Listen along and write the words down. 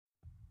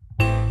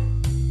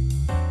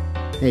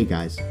Hey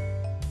guys,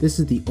 this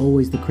is the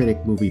Always the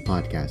Critic movie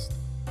podcast.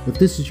 If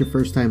this is your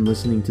first time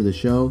listening to the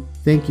show,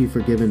 thank you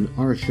for giving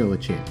our show a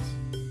chance.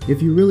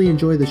 If you really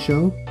enjoy the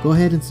show, go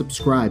ahead and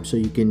subscribe so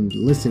you can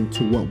listen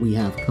to what we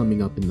have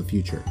coming up in the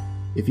future.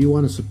 If you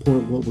want to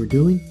support what we're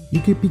doing,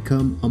 you could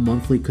become a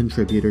monthly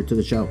contributor to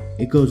the show.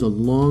 It goes a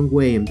long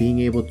way in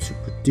being able to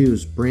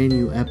produce brand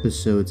new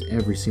episodes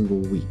every single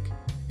week.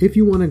 If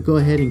you want to go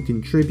ahead and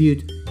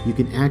contribute, you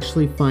can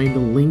actually find a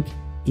link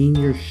in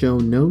your show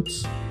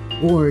notes,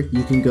 or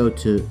you can go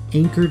to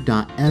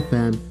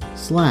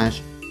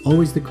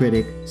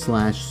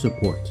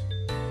anchor.fm/alwaysthecritic/support.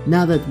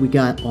 Now that we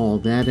got all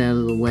that out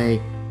of the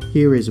way,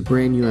 here is a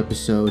brand new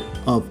episode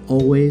of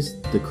Always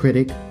the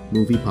Critic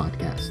movie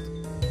podcast.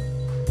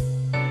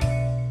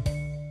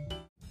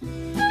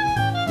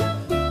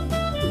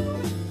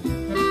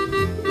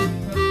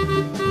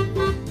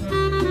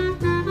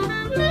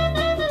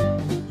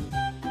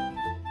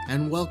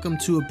 And welcome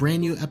to a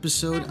brand new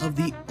episode of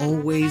the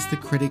Always the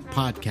Critic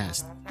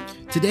podcast.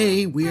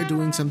 Today, we are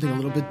doing something a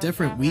little bit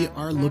different. We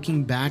are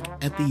looking back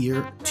at the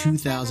year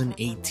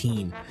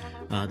 2018.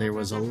 There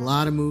was a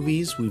lot of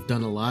movies. We've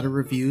done a lot of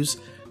reviews.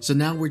 So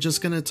now we're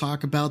just going to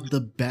talk about the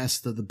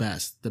best of the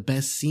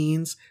best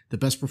scenes, the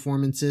best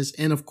performances,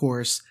 and of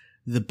course,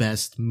 the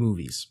best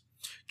movies.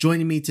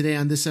 Joining me today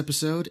on this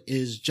episode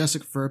is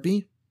Jessica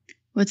Furby.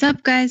 What's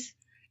up, guys?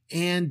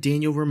 And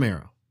Daniel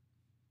Romero.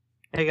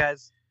 Hey,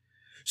 guys.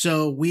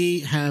 So we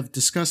have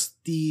discussed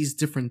these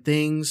different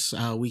things.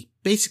 We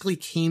basically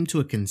came to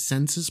a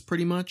consensus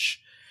pretty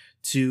much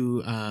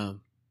to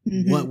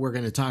what we're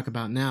going to talk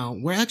about now.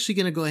 We're actually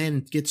going to go ahead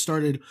and get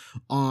started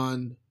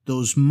on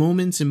those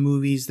moments in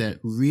movies that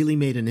really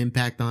made an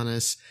impact on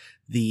us,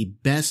 the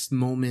best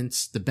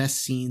moments, the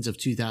best scenes of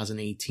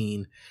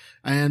 2018.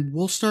 And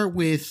we'll start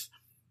with,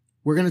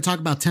 we're going to talk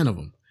about 10 of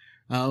them.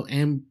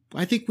 And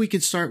I think we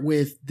could start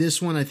with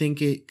this one. I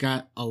think it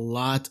got a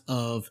lot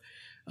of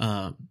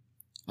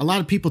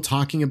people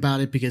talking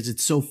about it because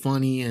it's so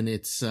funny, and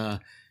it's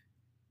when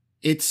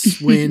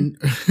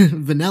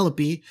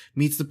Vanellope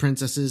meets the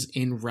princesses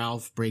in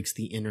Ralph Breaks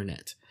the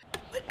Internet.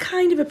 What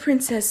kind of a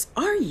princess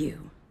are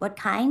you? What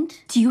kind?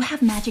 Do you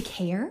have magic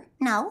hair?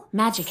 No.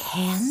 Magic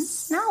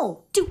hands?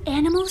 No. Do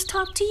animals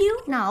talk to you?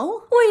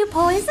 No. Were you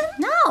poisoned?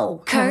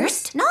 No.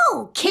 Cursed?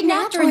 No.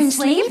 Kidnapped or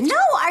enslaved? No.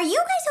 Are you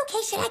guys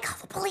okay? Should I call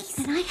the police?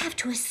 Then I have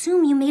to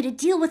assume you made a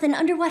deal with an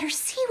underwater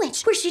sea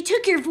witch where she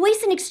took your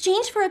voice in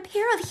exchange for a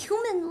pair of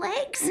human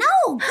legs? No.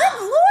 Good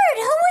Lord.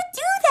 Who would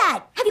do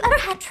that? Have you ever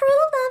had true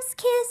love's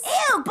kiss?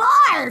 Ew,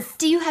 barf.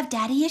 Do you have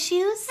daddy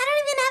issues? I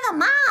don't even have a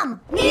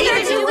mom.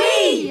 Neither do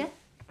we.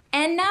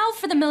 And now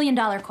for the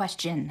million-dollar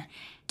question.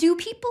 Do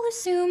people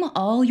assume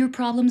all your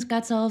problems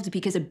got solved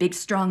because a big,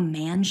 strong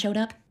man showed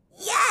up?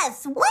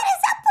 Yes. What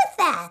is up with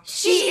that?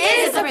 She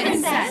is a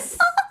princess.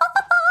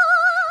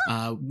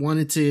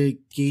 Wanted to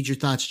gauge your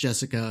thoughts,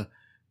 Jessica.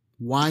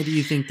 Why do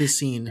you think this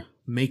scene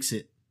makes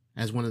it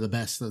as one of the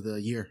best of the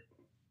year?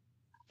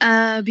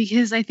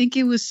 Because I think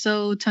it was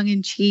so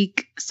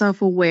tongue-in-cheek,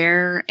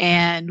 self-aware,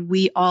 and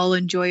we all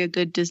enjoy a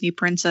good Disney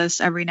princess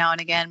every now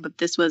and again, but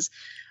this was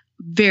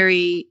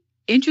very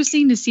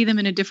interesting to see them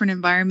in a different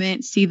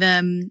environment, see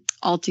them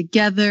all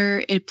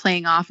together, it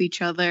playing off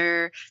each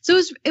other.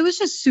 So it was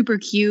just super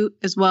cute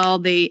as well.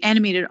 They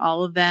animated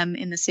all of them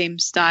in the same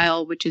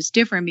style, which is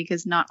different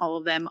because not all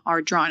of them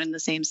are drawn in the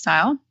same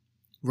style.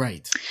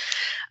 Right.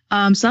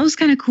 So that was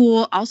kind of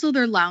cool. Also,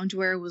 their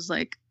loungewear was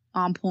like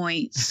on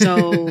point,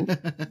 so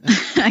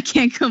I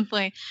can't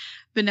complain.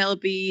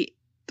 Vanellope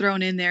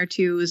thrown in there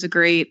too was a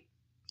great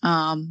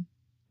addition.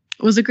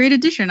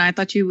 I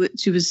thought she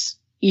was,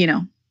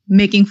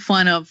 making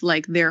fun of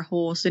like their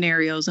whole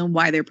scenarios and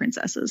why they're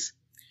princesses.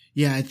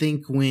 Yeah, I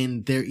think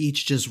when they're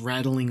each just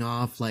rattling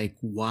off like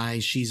why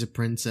she's a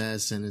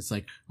princess, and it's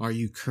like, are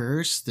you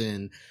cursed?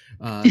 And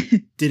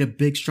did a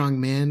big strong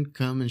man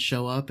come and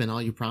show up and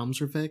all your problems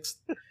were fixed?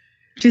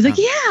 She's like,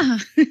 yeah.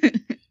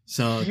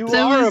 So you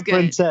are a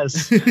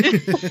princess.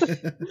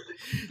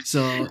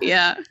 So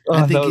yeah,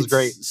 I think that was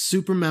great.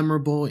 Super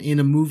memorable in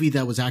a movie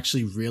that was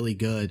actually really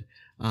good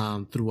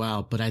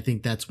throughout, but I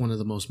think that's one of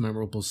the most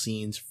memorable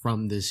scenes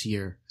from this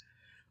year.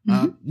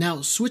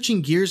 Now,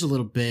 switching gears a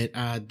little bit,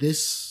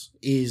 this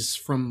is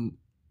from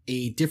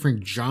a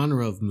different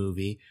genre of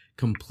movie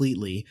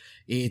completely.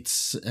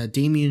 It's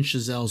Damien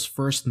Chazelle's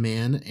First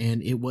Man,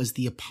 and it was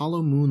the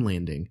Apollo moon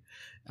landing.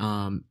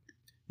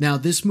 Now,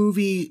 this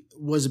movie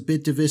was a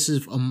bit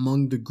divisive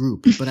among the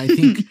group, but I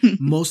think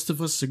most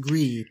of us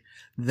agreed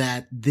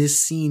that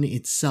this scene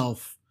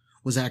itself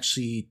was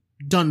actually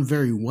done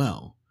very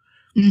well.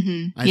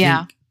 I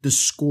think the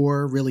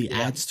score really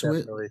adds to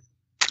definitely. it.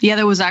 Yeah,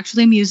 there was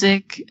actually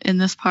music in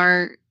this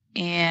part,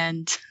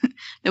 and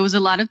there was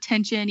a lot of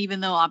tension, even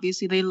though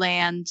obviously they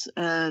land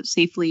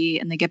safely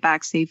and they get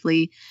back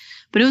safely.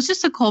 But it was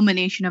just a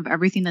culmination of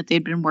everything that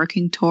they'd been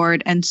working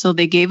toward, and so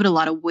they gave it a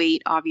lot of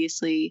weight,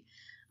 obviously.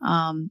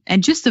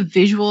 And just the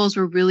visuals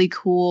were really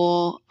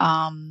cool.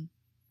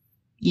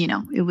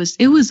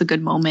 It was a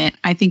good moment.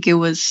 I think it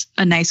was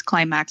a nice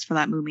climax for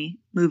that movie.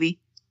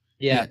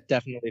 Yeah,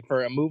 definitely.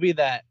 For a movie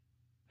that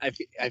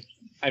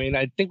I mean,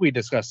 I think we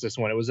discussed this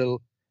one. It was a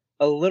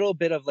little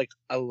bit of like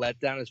a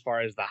letdown as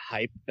far as the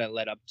hype that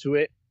led up to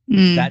it.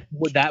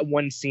 That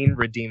one scene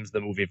redeems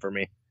the movie for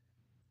me.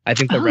 I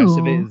think the rest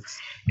of it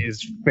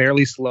is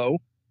fairly slow,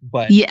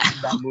 but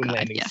that moon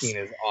landing scene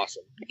is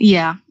awesome.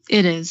 Yeah,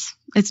 it is.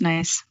 It's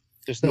nice.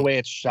 Just the way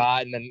it's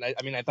shot, and then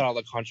I thought all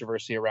the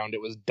controversy around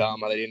it was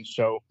dumb. How they didn't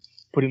show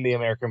putting the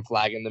American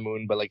flag in the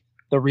moon, but like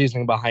the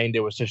reasoning behind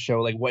it was to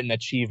show like what an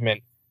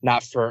achievement,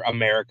 not for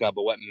America,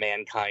 but what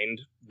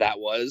mankind that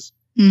was.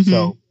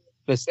 So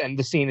the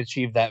scene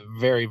achieved that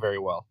very, very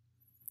well.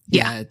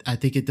 Yeah, I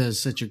think it does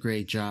such a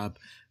great job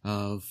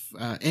of,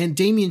 and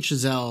Damien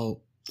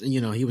Chazelle,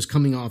 you know, he was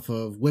coming off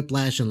of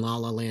Whiplash and La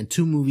La Land,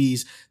 2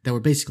 movies that were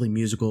basically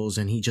musicals,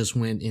 and he just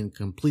went in a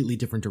completely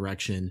different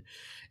direction.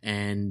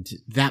 And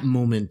that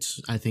moment,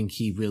 I think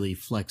he really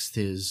flexed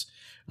his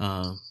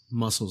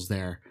muscles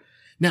there.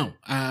 Now,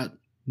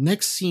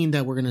 next scene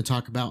that we're going to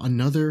talk about,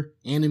 another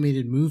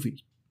animated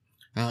movie.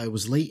 It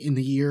was late in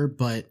the year,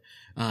 but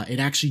it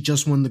actually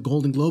just won the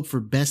Golden Globe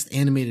for Best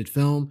Animated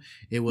Film.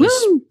 It was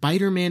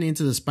Spider-Man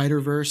Into the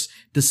Spider-Verse.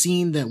 The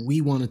scene that we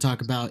want to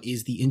talk about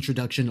is the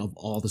introduction of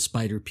all the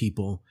spider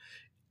people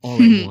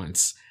all at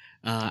once.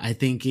 I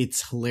think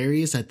it's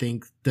hilarious. I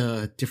think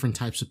the different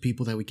types of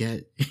people that we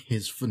get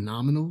is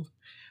phenomenal.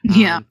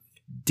 Yeah.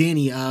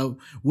 Danny,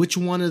 which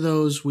one of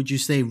those would you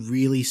say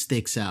really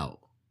sticks out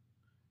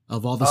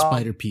of all the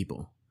spider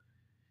people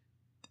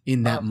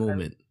in that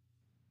moment?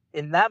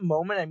 In that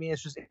moment, I mean,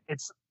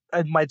 it's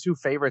my 2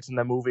 favorites in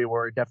the movie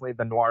were definitely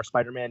the noir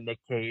Spider-Man, Nick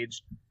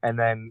Cage, and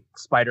then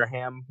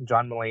Spider-Ham,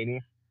 John Mulaney.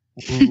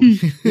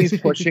 He's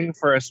pushing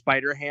for a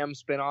Spider-Ham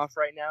spinoff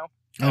right now.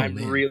 And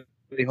I'm really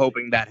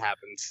hoping that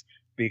happens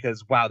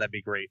because, wow, that'd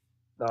be great.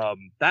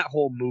 That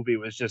whole movie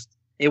was just,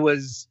 it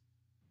was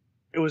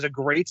a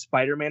great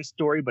Spider-Man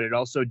story, but it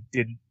also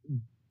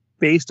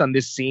based on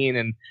this scene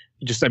and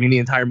just, I mean, the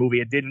entire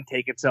movie, it didn't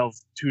take itself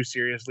too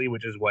seriously,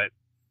 which is what,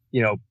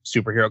 you know,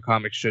 superhero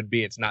comics should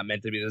be. It's not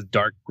meant to be this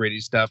dark,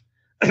 gritty stuff.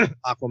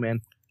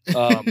 Aquaman.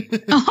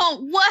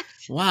 Oh, what?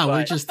 Wow,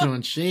 we're just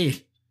throwing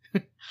shade.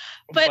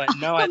 But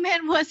no,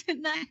 Aquaman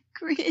wasn't that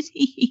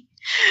gritty.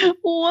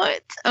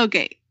 What?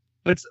 Okay.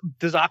 But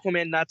does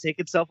Aquaman not take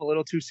itself a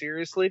little too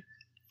seriously?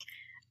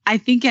 I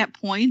think at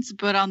points,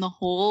 but on the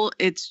whole,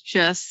 it's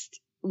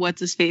just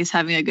what's his face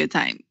having a good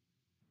time.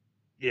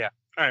 Yeah.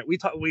 All right. We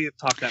talked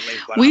that later.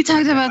 We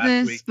talked about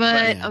this, week,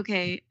 but yeah.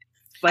 Okay.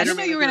 Spider-Man I didn't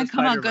know you were going to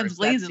come out guns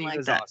blazing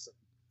like that. Awesome.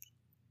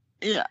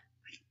 Yeah.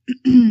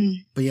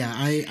 But yeah,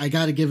 I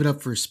got to give it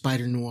up for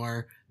Spider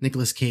Noir,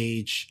 Nicolas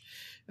Cage.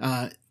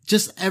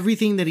 Just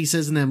everything that he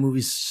says in that movie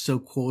is so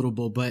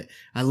quotable, but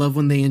I love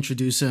when they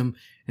introduce him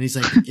and he's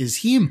like, is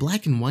he in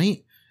black and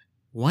white?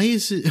 Why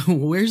is it,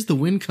 where's the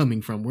wind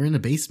coming from? We're in a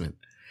basement.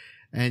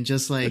 And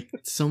just like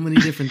so many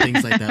different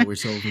things like that were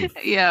so,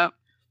 yeah.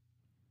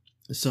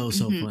 So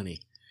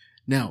funny.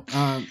 Now,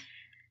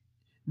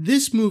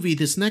 this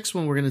next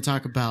one we're going to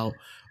talk about,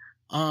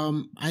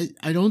 I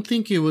don't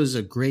think it was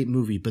a great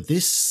movie, but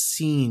this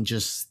scene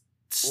just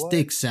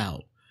sticks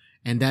out.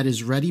 And that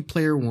is Ready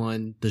Player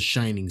One, the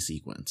Shining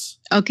sequence.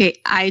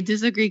 Okay, I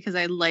disagree because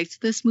I liked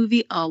this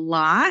movie a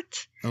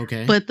lot.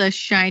 Okay. But the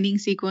Shining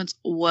sequence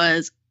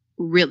was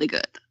really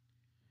good.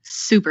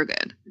 Super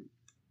good.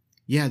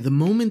 Yeah, the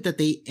moment that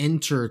they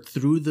enter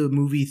through the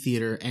movie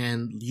theater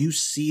and you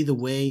see the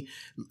way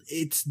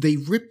they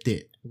ripped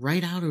it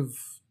right out of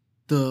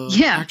the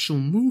actual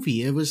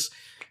movie. It was,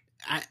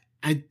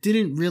 I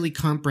didn't really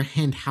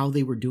comprehend how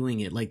they were doing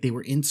it. Like they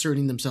were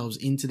inserting themselves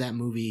into that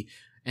movie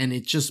and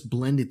it just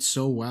blended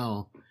so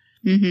well.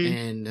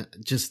 And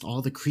just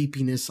all the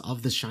creepiness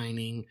of The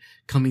Shining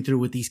coming through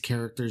with these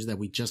characters that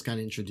we just got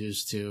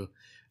introduced to.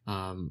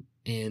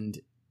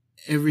 And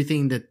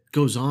everything that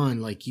goes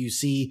on, like you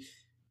see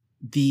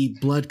the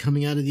blood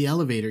coming out of the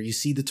elevator, you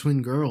see the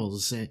twin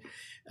girls.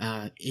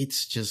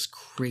 It's just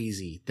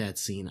crazy, that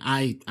scene.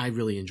 I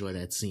really enjoy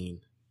that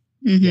scene.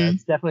 Yeah,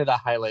 it's definitely the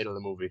highlight of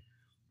the movie.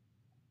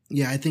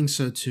 Yeah, I think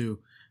so too.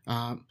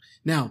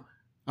 Now,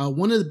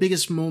 one of the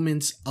biggest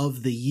moments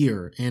of the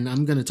year, and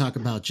I'm going to talk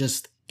about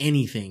just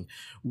anything,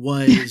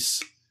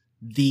 was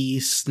the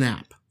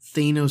snap.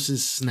 Thanos'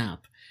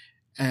 snap.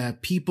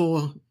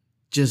 People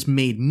just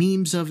made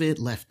memes of it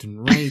left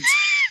and right.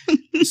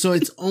 So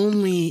it is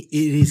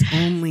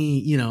only,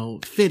 you know,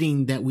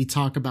 fitting that we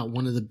talk about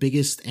one of the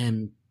biggest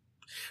and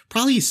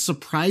probably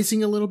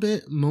surprising a little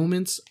bit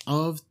moments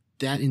of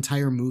that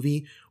entire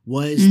movie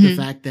was the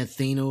fact that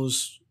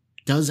Thanos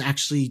does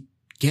actually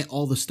get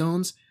all the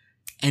stones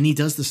and he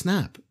does the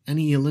snap and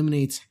he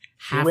eliminates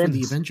half of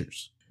the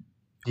Avengers.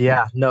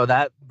 Yeah, no,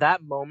 that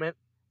moment.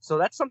 So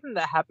that's something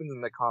that happens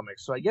in the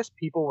comics. So I guess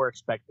people were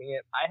expecting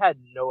it. I had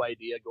no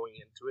idea going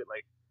into it.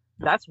 Like,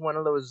 that's one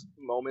of those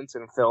moments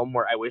in film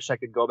where I wish I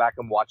could go back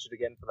and watch it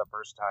again for the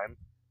first time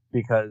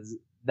because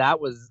that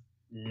was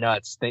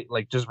nuts. They,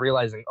 like, just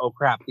realizing, oh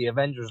crap, the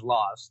Avengers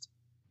lost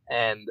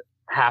and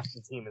half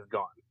the team is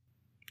gone.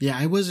 Yeah,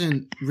 I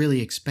wasn't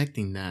really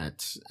expecting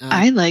that.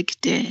 I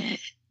liked it.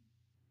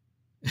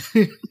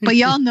 But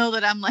y'all know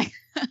that I'm like,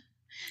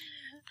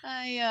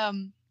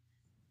 I'm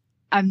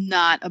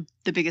not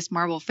the biggest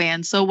Marvel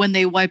fan, so when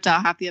they wiped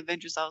out half the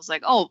Avengers, I was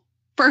like, oh,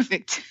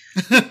 perfect.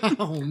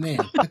 Oh man.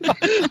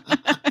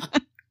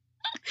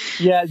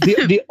 Yeah,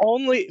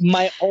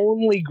 my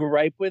only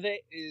gripe with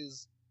it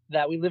is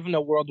that we live in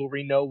a world where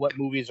we know what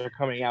movies are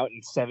coming out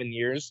in 7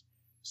 years.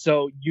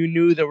 So you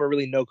knew there were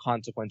really no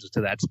consequences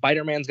to that.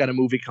 Spider-Man's got a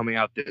movie coming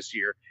out this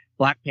year.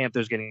 Black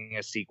Panther's getting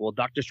a sequel.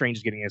 Doctor Strange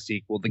is getting a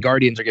sequel. The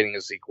Guardians are getting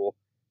a sequel.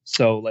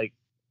 So like,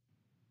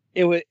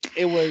 it was.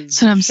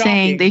 So I'm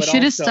saying they but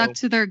should have also- stuck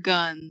to their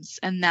guns,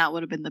 and that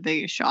would have been the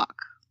biggest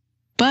shock.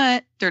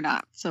 But they're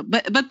not. So,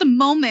 but the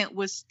moment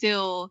was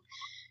still,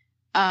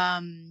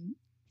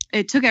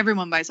 it took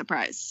everyone by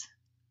surprise.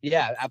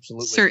 Yeah,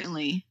 absolutely.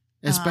 Certainly.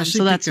 Especially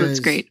so that's because, what's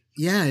great.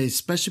 Yeah,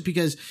 especially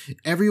because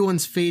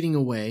everyone's fading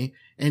away,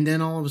 and then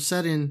all of a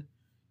sudden,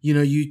 you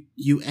know,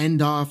 you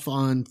end off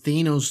on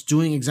Thanos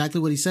doing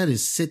exactly what he said: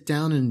 is sit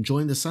down and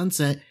enjoy the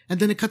sunset, and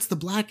then it cuts to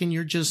black, and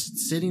you're just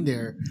sitting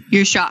there.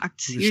 You're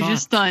shocked. You're You're shocked.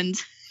 just stunned.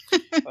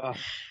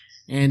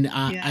 And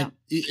Yeah.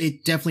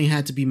 it definitely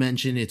had to be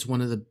mentioned. It's one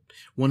of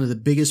the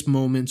biggest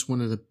moments, one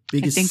of the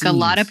biggest. I think a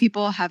lot of scenes.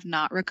 people have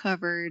not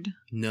recovered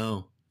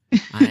No,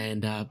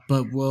 and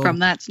but from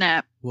that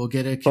snap. we'll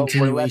get a But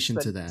we're less continuation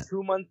than to that.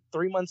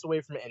 3 months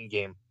away from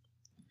Endgame.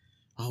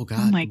 Oh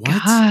God! my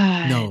what?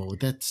 God. No,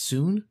 that's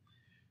soon.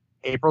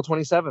 April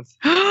 27th.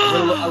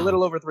 A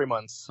little over 3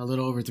 months. A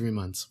little over 3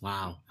 months.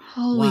 Wow.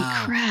 Holy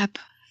Wow. crap.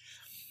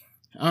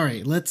 All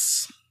right,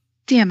 let's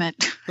Damn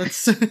it.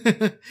 let's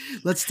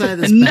tie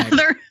this back.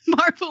 Another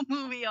Marvel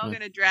movie y'all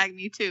gonna drag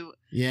me to.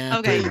 Yeah,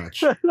 Okay. pretty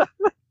much.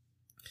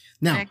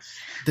 Now, Next.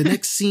 the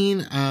next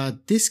scene,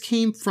 this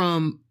came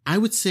from, I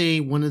would say,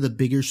 one of the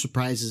bigger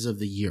surprises of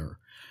the year.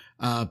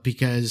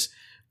 Because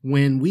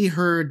when we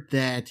heard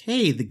that,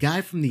 hey, the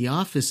guy from The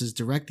Office is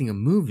directing a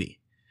movie,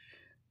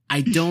 I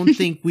don't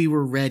think we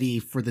were ready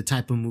for the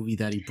type of movie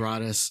that he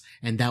brought us.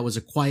 And that was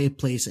A Quiet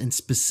Place, and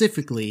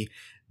specifically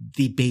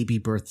the baby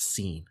birth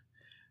scene.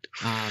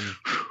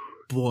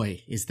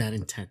 Boy, is that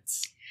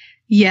intense.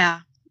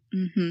 Yeah.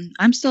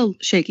 I'm still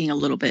shaking a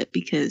little bit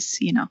because,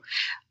 you know,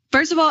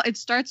 first of all, it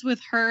starts with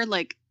her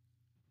like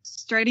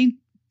starting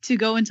to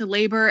go into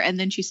labor, and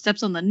then she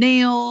steps on the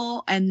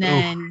nail, and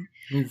then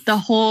Oof. the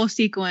whole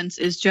sequence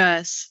is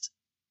just,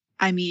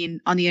 I mean,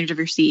 on the edge of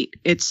your seat.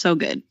 It's so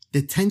good.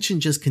 The tension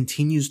just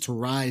continues to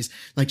rise.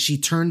 Like, she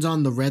turns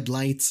on the red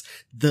lights.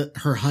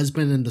 Her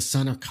husband and the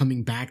son are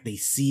coming back. They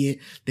see it.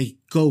 They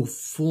go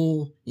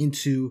full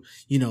into,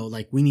 you know,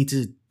 like, we need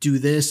to do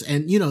this.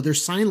 And, you know,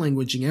 there's sign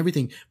language and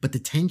everything, but the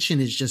tension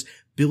is just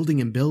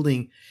building and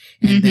building.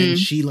 And then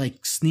she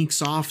like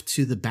sneaks off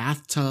to the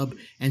bathtub,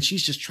 and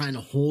she's just trying to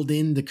hold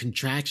in the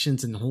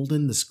contractions and hold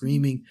in the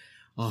screaming.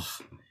 Oh,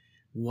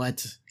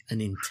 what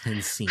an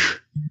intense scene.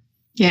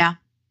 Yeah.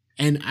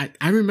 And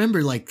I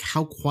remember like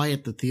how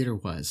quiet the theater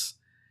was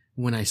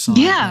when I saw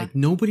Yeah. it. Like,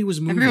 nobody was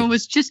moving. Everyone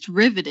was just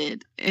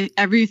riveted.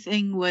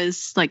 Everything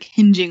was like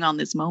hinging on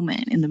this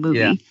moment in the movie.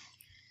 Yeah.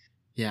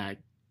 Yeah.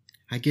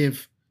 I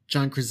give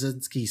John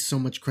Krasinski so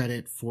much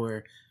credit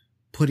for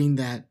putting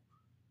that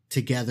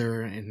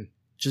together and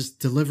just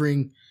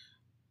delivering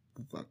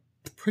a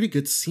pretty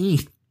good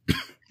scene.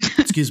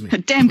 Excuse me. A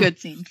damn good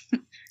scene.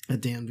 A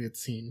damn good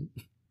scene.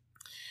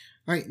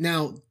 All right.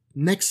 Now,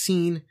 next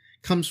scene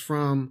comes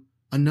from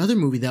another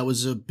movie that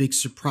was a big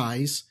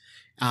surprise.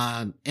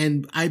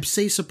 And I'd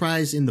say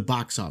surprise in the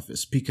box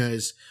office,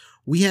 because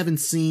we haven't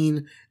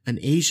seen an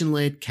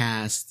Asian-led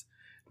cast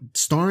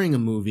starring a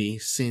movie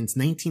since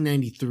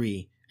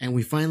 1993. And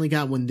we finally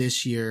got one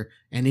this year,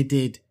 and it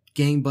did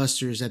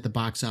gangbusters at the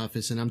box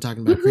office. And I'm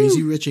talking about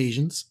Crazy Rich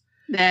Asians.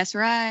 That's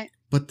right.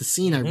 But the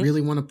scene I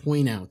really want to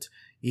point out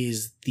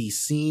is the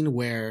scene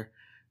where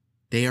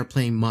they are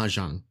playing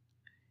Mahjong.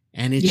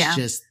 And it's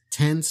just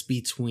tense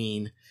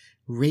between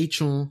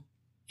Rachel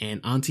and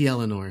Auntie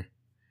Eleanor,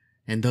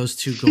 and those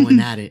two going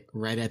at it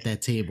right at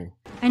that table.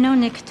 I know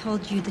Nick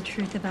told you the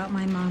truth about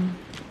my mom,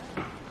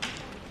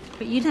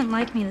 but you didn't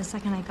like me the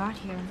second I got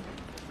here.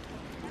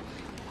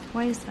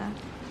 Why is that?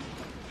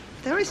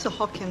 There is a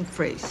Hokkien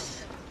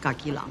phrase,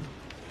 kakilang.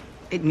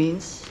 It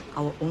means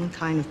our own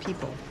kind of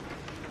people.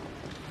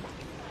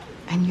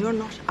 And you're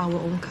not our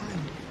own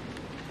kind.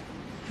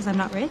 Because I'm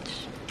not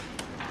rich?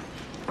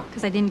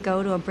 Because I didn't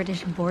go to a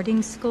British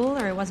boarding school,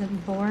 or I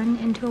wasn't born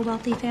into a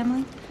wealthy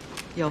family?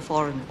 You're a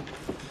foreigner,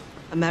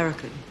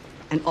 American,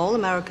 and all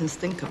Americans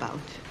think about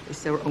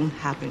is their own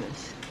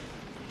happiness.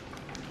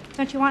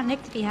 Don't you want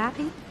Nick to be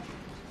happy?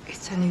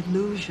 It's an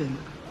illusion.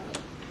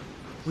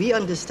 We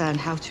understand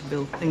how to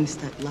build things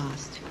that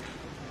last.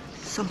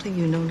 Something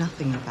you know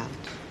nothing about.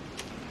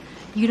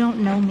 You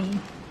don't know me.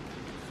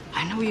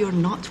 I know you're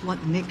not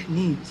what Nick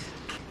needs.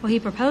 Well, he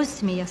proposed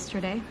to me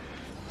yesterday.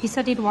 He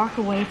said he'd walk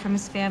away from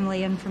his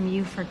family and from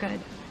you for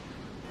good.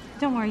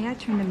 Don't worry, I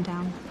turned him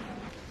down.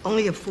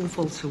 Only a fool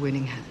folds a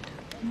winning hand.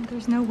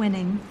 There's no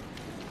winning.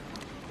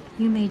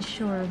 You made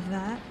sure of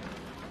that.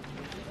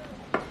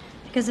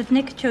 Because if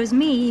Nick chose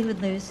me, he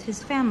would lose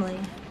his family.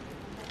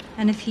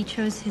 And if he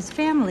chose his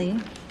family,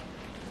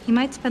 he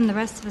might spend the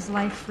rest of his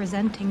life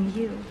resenting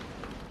you.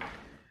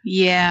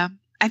 Yeah.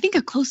 I think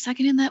a close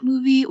second in that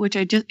movie, which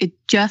it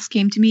just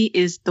came to me,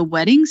 is the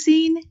wedding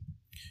scene.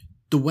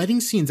 The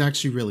wedding scene's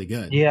actually really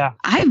good. Yeah.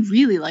 I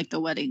really like the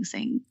wedding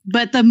scene.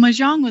 But the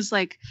mahjong was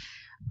like,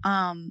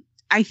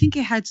 I think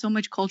it had so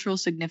much cultural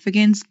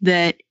significance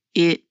that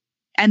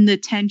and the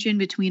tension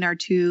between our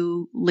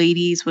two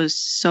ladies was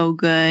so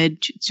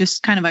good.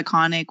 Just kind of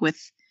iconic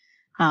with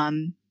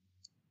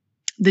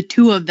the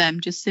two of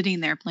them just sitting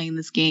there playing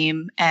this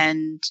game,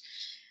 and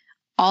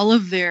all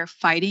of their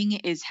fighting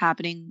is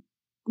happening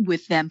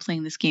with them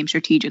playing this game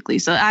strategically.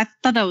 So I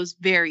thought that was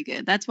very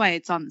good. That's why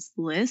it's on this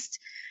list.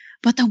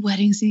 But the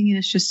wedding scene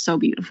is just so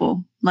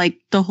beautiful. Like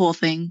the whole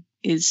thing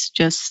is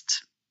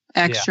just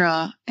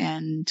extra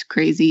and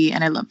crazy,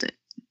 and I loved it.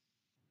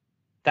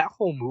 That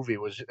whole movie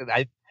was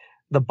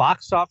the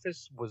box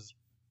office was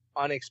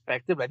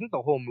unexpected, but I think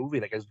the whole movie,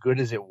 like as good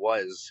as it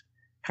was,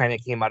 kind of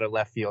came out of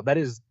left field. That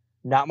is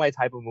not my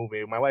type of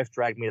movie. My wife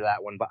dragged me to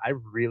that one, but I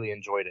really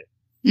enjoyed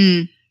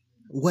it.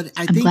 What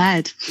I think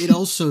it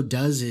also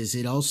does is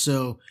it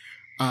also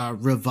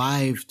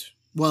revived.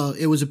 Well,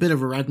 it was a bit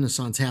of a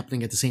renaissance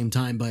happening at the same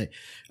time, but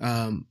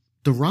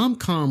the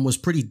rom-com was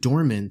pretty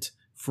dormant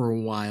for a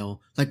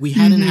while. Like we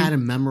hadn't had a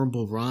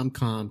memorable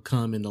rom-com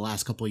come in the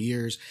last couple of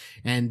years,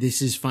 and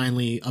this is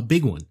finally a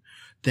big one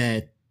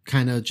that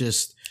kind of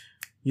just,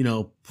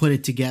 put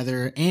it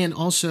together. And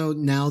also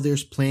now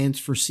there's plans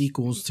for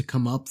sequels to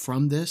come up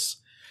from this.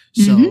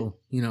 So,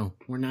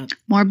 we're not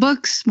more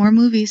books, more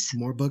movies,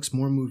 more books,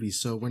 more movies.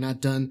 So we're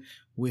not done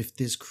with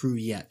this crew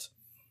yet.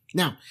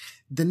 Now,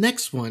 the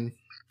next one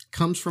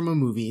comes from a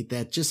movie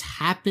that just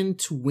happened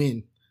to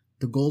win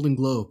the Golden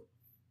Globe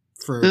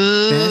for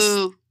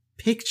Best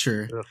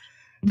Picture.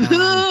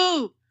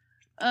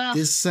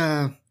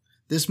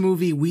 This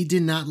movie we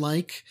did not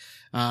like.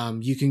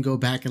 You can go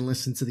back and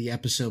listen to the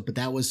episode, but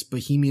that was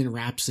Bohemian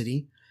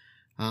Rhapsody.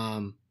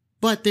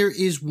 But there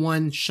is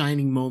one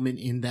shining moment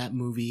in that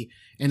movie,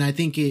 and I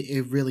think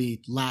it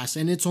really lasts.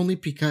 And it's only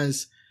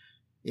because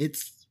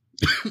it's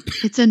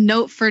it's a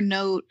note for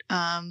note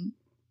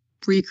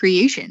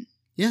recreation.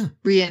 Yeah.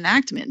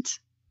 Reenactment.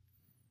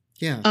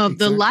 Yeah. Of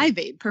the Live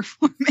Aid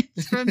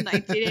performance from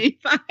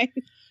 1985.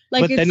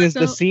 But then is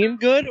the scene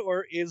good,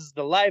 or is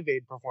the Live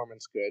Aid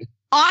performance good?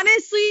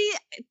 Honestly,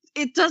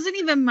 it doesn't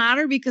even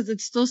matter because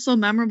it's still so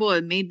memorable.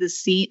 It made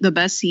the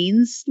best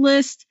scenes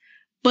list,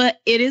 but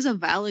it is a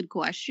valid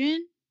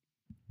question.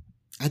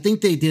 I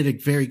think they did a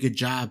very good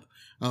job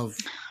of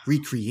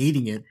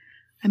recreating it.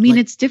 I mean,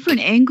 it's different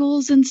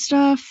angles and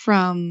stuff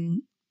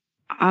from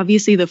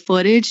obviously the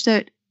footage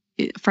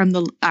from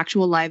the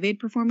actual Live Aid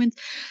performance,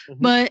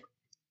 but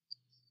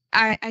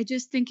I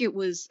just think it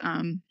was,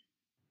 I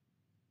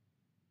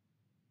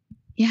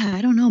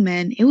don't know,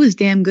 man. It was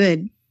damn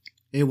good.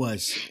 It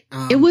was.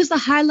 It was the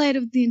highlight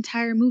of the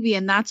entire movie,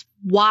 and that's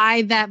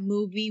why that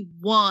movie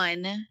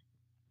won.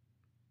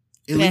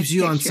 It leaves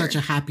you on such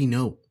a happy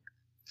note.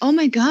 Oh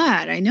my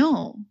God, I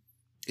know.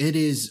 It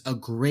is a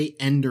great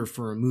ender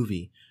for a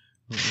movie.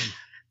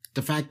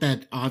 The fact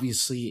that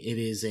obviously it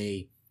is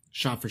a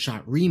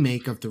shot-for-shot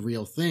remake of the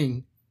real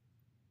thing,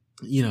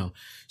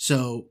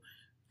 so,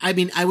 I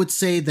mean, I would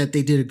say that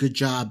they did a good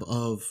job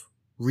of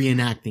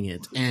reenacting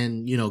it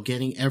and,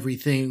 getting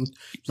everything,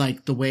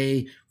 like the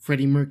way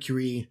Freddie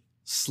Mercury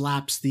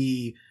slaps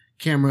the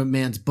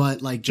cameraman's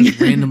butt, like just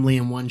randomly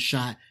in one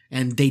shot,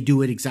 and they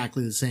do it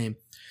exactly the same.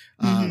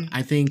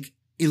 I think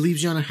it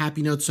leaves you on a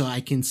happy note, so I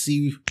can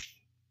see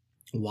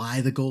why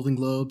the Golden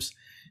Globes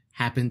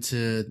happen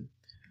to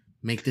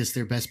make this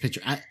their best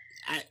picture. I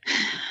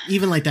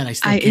even like that, I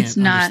still can't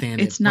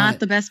understand it. It's not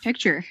the best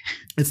picture.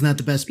 It's not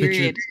the best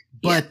Period. picture,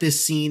 but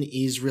this scene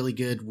is really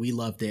good. We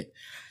loved it.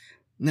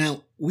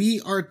 Now,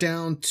 we are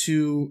down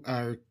to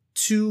our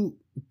two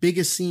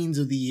biggest scenes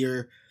of the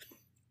year.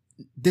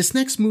 This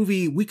next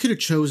movie, we could have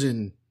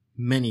chosen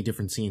many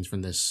different scenes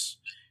from this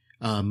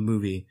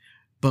movie,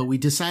 but we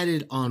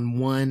decided on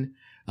one.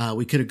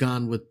 We could have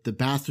gone with the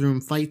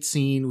bathroom fight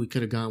scene. We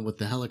could have gone with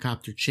the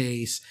helicopter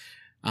chase.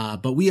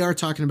 But we are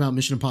talking about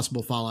Mission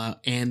Impossible Fallout,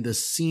 and the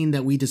scene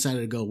that we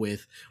decided to go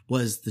with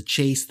was the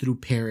chase through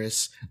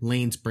Paris,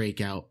 Lane's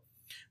Breakout,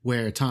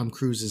 where Tom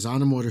Cruise is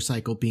on a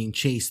motorcycle being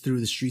chased through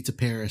the streets of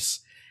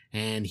Paris,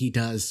 and he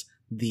does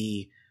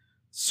the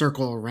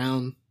circle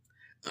around,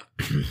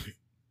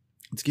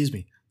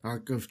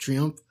 Arc of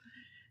Triomphe.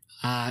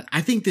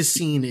 I think this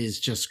scene is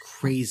just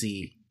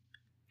crazy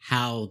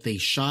how they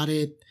shot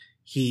it.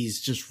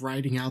 He's just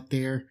riding out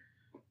there,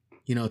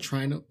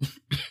 trying to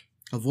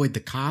avoid the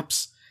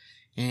cops,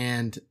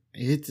 and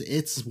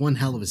it's one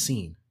hell of a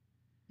scene.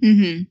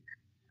 Danny,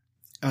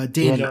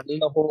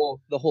 the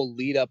whole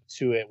lead up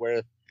to it,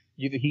 where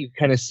you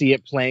kind of see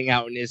it playing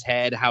out in his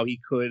head, how he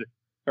could,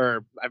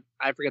 or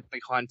I forget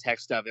the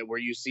context of it, where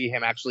you see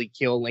him actually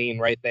kill Lane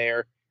right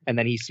there, and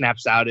then he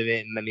snaps out of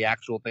it, and then the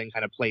actual thing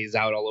kind of plays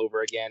out all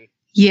over again.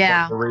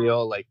 Yeah, for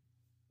real. Like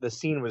the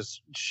scene was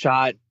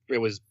shot, it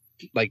was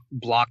like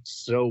blocked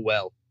so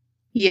well.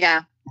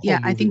 Yeah.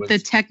 I think the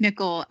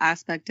technical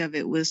aspect of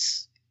it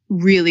was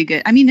really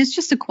good. I mean, it's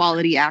just a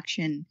quality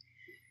action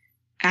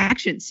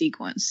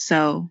sequence.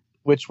 So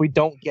which we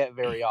don't get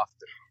very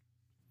often.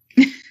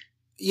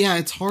 Yeah,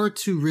 it's hard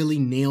to really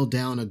nail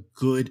down a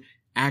good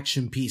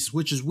action piece,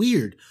 which is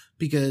weird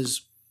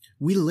because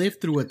we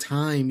lived through a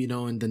time, in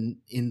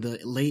the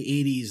late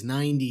 80s,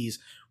 90s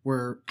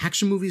where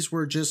action movies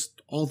were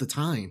just all the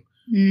time.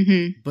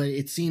 Mm-hmm. But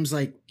it seems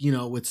like,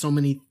 with so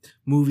many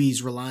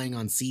movies relying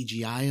on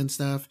CGI and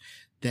stuff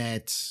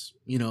that,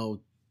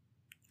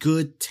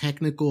 good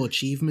technical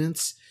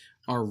achievements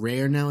are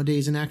rare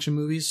nowadays in action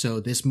movies. So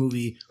this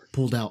movie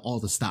pulled out all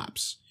the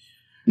stops.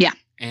 Yeah.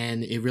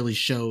 And it really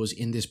shows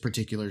in this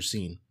particular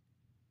scene.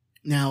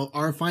 Now,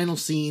 our final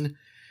scene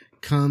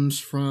comes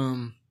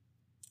from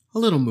a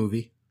little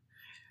movie,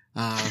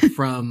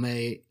 from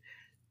a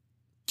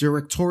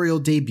directorial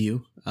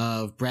debut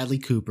of Bradley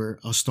Cooper,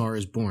 A Star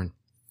is Born.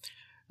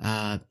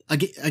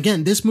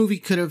 Again, this movie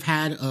could have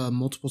had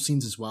multiple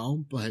scenes as well,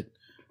 but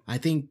I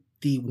think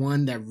the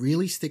one that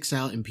really sticks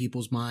out in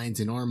people's minds,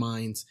 in our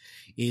minds,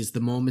 is the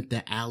moment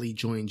that Ally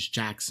joins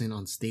Jackson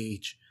on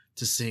stage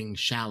to sing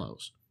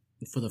Shallows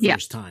for the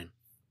first time.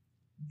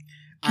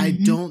 I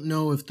don't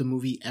know if the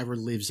movie ever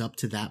lives up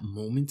to that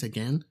moment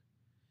again,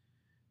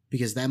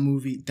 because that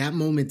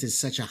moment is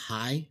such a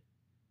high,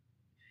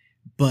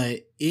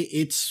 but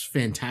it's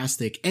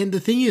fantastic. And the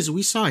thing is,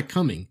 we saw it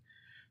coming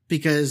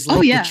because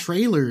the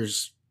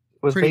trailers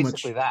was pretty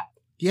basically much, that.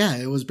 Yeah,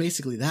 it was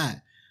basically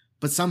that.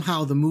 But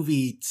somehow the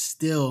movie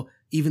still,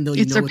 even though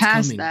it's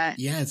coming,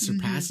 it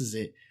surpasses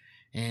it.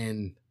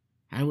 And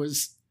I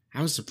was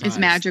surprised. It's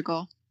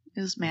magical. It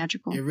was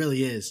magical. It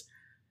really is.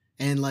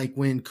 And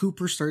when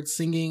Cooper starts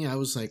singing, I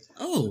was like,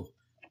 oh,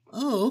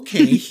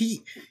 okay,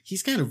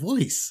 he's got a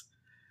voice.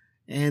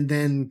 And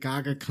then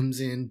Gaga comes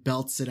in,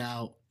 belts it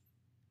out.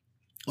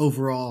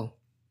 Overall,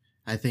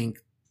 I think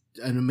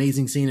an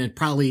amazing scene, and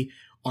probably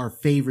our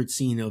favorite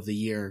scene of the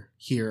year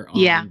here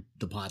on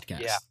the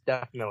podcast. Yeah,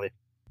 definitely.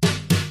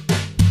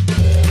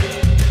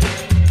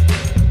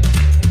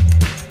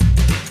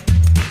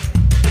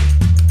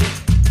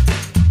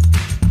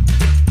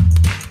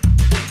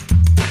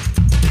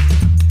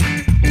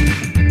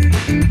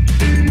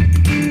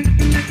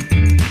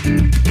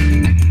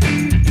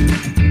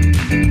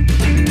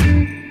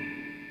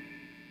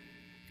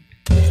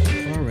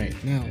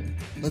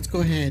 Let's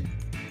go ahead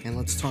and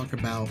let's talk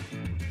about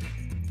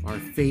our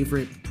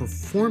favorite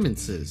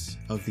performances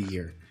of the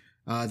year.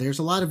 There's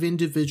a lot of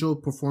individual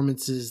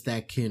performances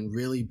that can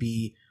really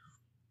be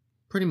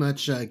pretty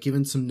much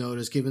given some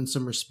notice, given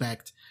some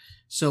respect.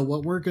 So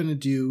what we're going to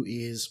do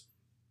is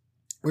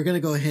we're going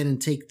to go ahead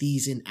and take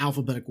these in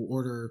alphabetical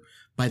order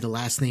by the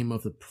last name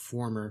of the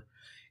performer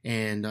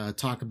and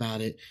talk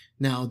about it.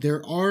 Now,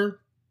 there are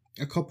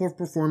a couple of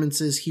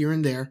performances here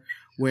and there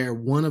where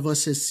one of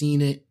us has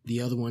seen it,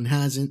 the other one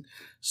hasn't.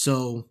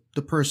 So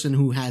the person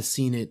who has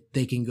seen it,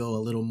 they can go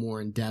a little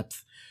more in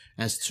depth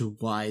as to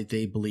why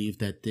they believe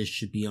that this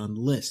should be on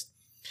the list.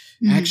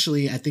 Mm-hmm.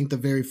 Actually, I think the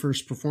very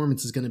first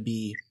performance is going to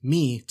be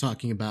me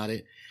talking about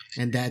it,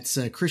 and that's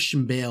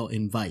Christian Bale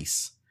in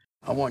Vice.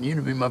 I want you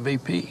to be my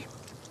VP.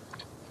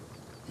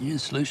 You're the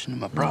solution to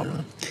my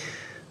problem.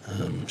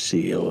 I'm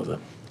CEO of a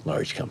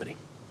large company.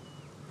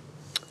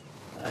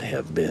 I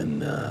have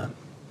been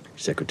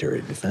Secretary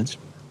of Defense.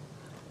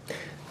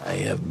 I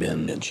have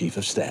been Chief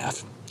of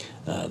Staff.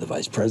 The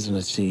Vice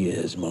Presidency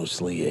is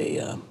mostly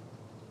a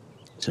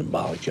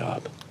symbolic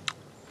job.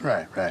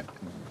 Right.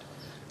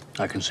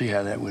 I can see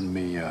how that wouldn't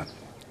be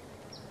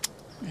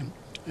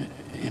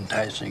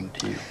enticing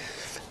to you.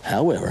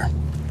 However,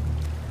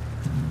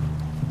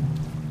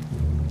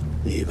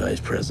 the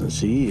Vice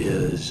Presidency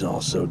is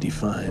also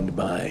defined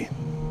by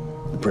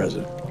the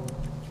President.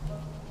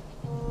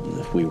 And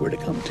if we were to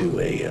come to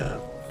a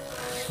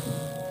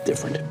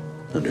different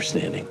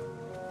understanding.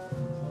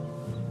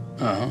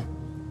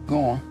 Go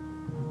on.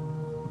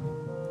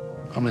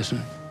 I'm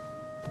listening.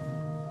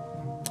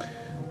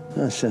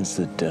 I sense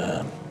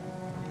that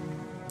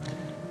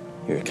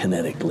you're a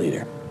kinetic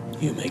leader.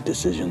 You make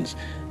decisions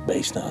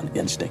based on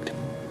instinct.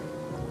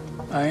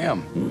 I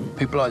am.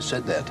 People always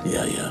said that.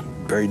 Yeah.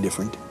 Very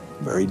different.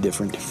 Very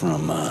different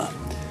from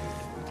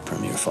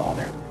your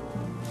father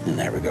in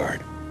that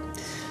regard.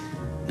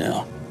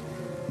 Now,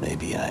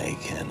 maybe I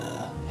can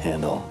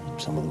handle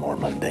some of the more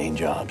mundane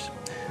jobs,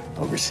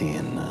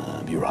 overseeing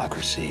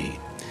bureaucracy,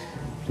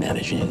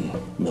 managing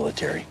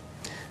military,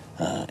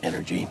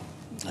 energy,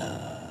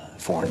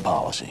 foreign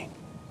policy.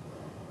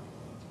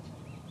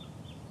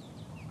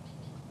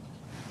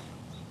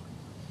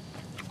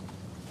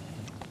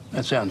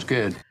 That sounds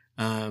good.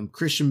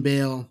 Christian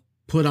Bale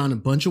put on a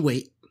bunch of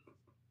weight.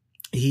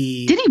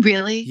 Did he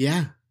really?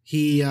 Yeah.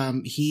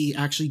 He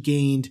actually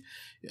gained,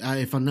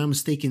 if I'm not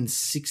mistaken,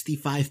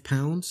 65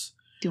 pounds.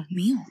 Dios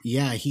mío.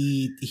 Yeah,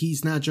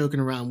 he's not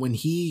joking around. When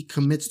he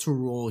commits to a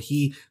role,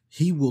 he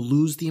will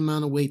lose the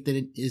amount of weight that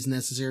it is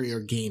necessary or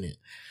gain it.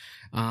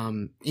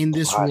 In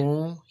this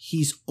role,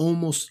 he's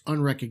almost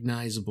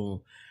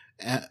unrecognizable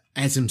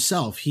as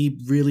himself. He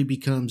really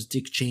becomes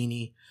Dick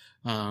Cheney.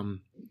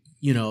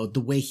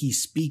 The way he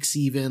speaks,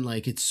 even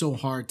it's so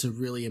hard to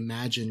really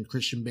imagine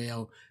Christian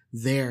Bale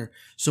there.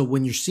 So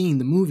when you're seeing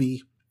the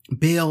movie,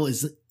 Bale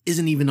is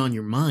isn't even on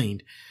your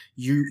mind.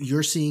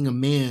 You're seeing a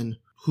man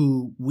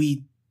who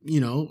we,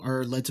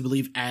 are led to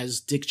believe as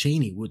Dick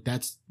Cheney.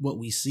 That's what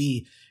we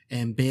see.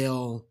 And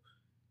Bale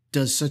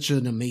does such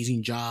an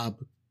amazing job,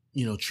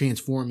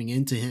 transforming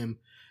into him.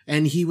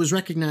 And he was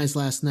recognized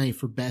last night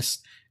for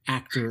Best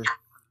Actor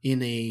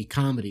in a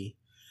Comedy,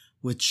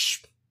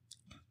 which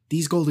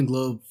these Golden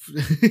Globes,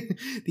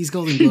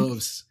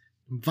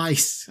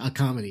 Vice, a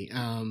comedy.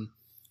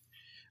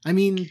 I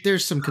mean,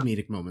 there's some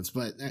comedic moments,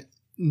 but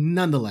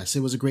nonetheless, it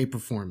was a great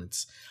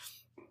performance.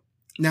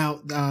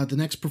 Now, the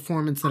next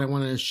performance that I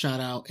want to shout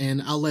out,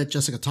 and I'll let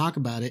Jessica talk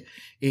about it,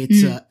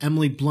 it's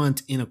Emily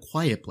Blunt in A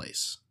Quiet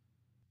Place.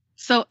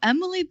 So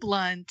Emily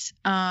Blunt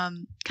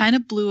kind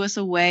of blew us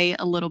away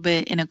a little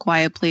bit in A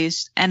Quiet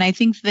Place. And I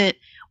think that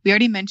we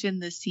already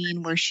mentioned the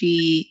scene where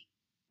she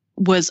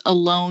was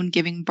alone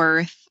giving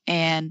birth,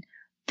 and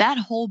that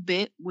whole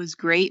bit was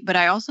great. But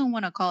I also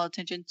want to call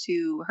attention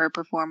to her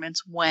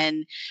performance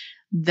when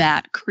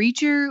that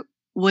creature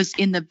was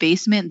in the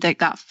basement that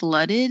got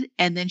flooded,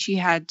 and then she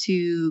had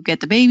to get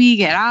the baby,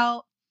 get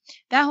out.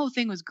 That whole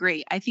thing was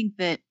great. I think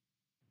that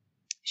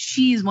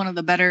she's one of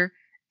the better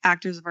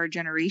actors of our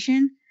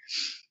generation.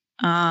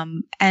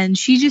 And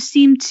she just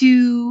seemed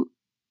to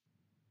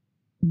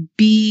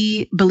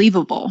be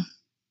believable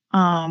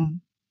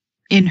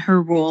in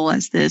her role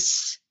as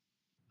this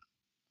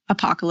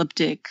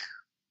apocalyptic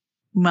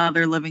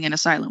mother living in a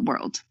silent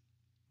world.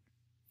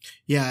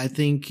 Yeah, I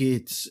think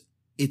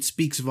it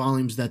speaks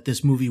volumes that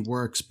this movie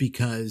works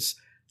because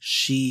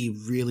she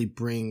really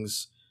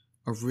brings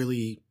a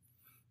really,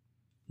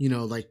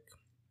 like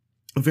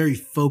a very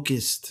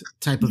focused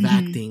type of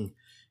acting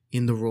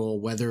in the role,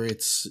 whether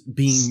it's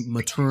being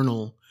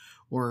maternal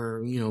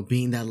or,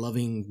 being that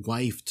loving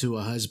wife to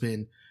a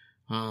husband.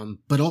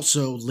 But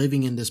also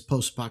living in this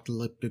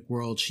post-apocalyptic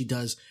world, she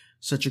does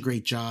such a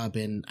great job.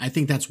 And I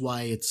think that's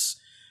why it's,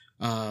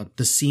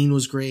 the scene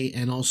was great.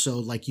 And also,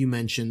 like you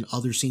mentioned,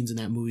 other scenes in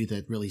that movie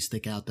that really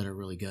stick out that are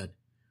really good.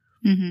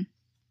 Mm-hmm.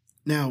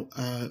 Now,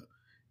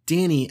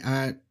 Danny,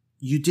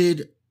 you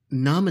did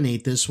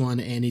nominate this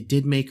one and it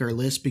did make our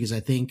list because I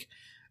think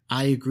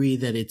I agree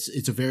that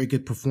it's a very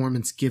good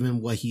performance given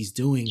what he's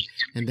doing.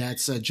 And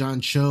that's John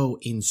Cho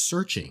in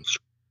Searching.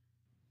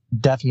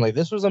 Definitely.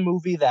 This was a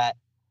movie that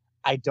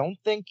I don't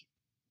think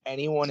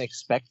anyone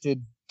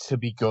expected to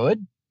be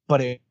good,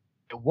 but it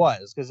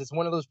was, because it's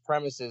one of those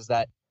premises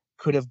that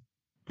could have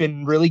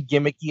been really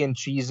gimmicky and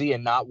cheesy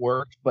and not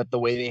worked, but the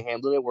way they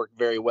handled it worked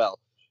very well.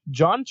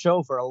 John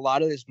Cho, for a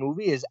lot of this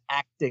movie, is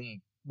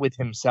acting with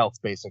himself,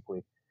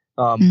 basically.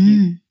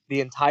 The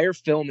entire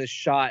film is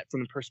shot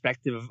from the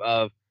perspective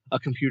of a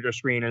computer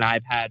screen, an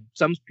iPad,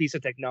 some piece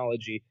of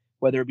technology,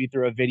 whether it be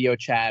through a video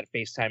chat,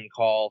 FaceTime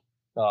call,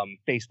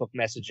 Facebook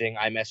messaging,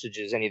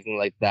 iMessages, anything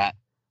like that.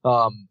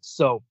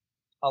 So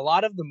a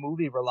lot of the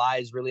movie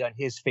relies really on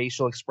his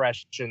facial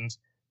expressions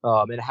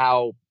and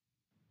how,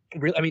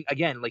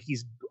 again, like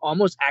he's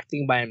almost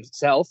acting by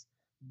himself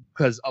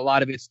because a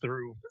lot of it's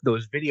through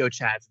those video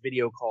chats,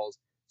 video calls.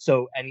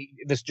 So, and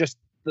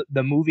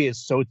the movie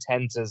is so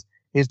tense as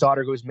his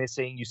daughter goes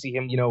missing. You see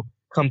him,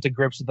 come to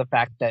grips with the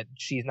fact that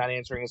she's not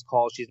answering his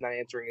calls, she's not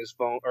answering his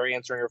phone or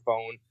answering her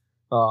phone.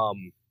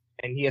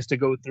 And he has to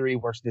go through, he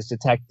works with this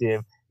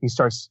detective. He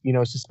starts,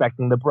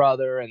 suspecting the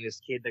brother and this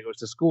kid that goes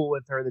to school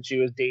with her that she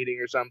was dating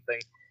or something.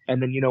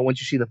 And then,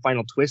 once you see the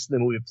final twist of the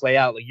movie play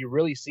out, like you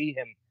really see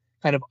him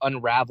kind of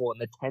unravel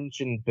and the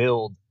tension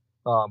build.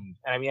 And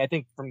I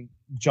think from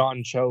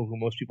John Cho, who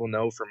most people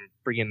know from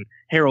friggin'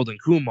 Harold and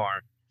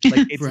Kumar,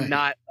 like it's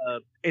right.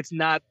 It's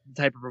not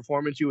the type of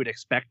performance you would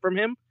expect from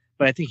him,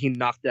 but I think he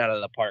knocked it out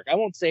of the park. I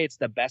won't say it's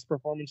the best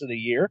performance of the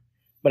year,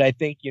 but I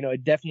think,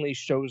 it definitely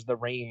shows the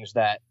range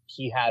that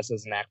he has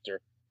as an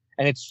actor.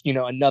 And it's,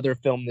 another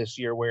film this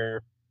year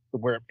where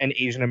an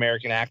Asian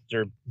American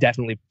actor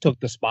definitely took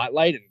the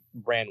spotlight and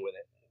ran with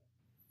it.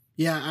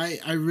 Yeah,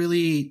 I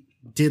really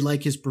did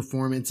like his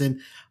performance. And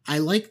I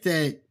like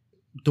that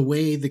the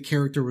way the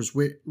character was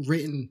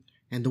written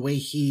and the way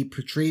he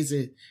portrays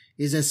it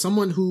is as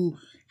someone who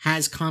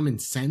has common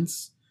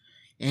sense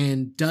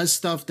and does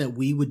stuff that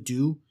we would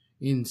do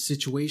in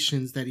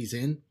situations that he's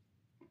in.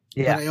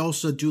 Yeah. But I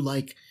also do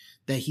like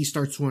that he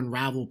starts to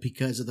unravel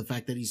because of the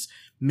fact that he's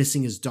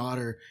missing his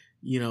daughter.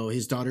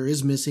 His daughter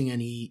is missing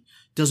and he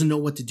doesn't know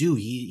what to do.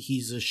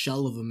 He's a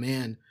shell of a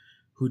man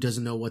who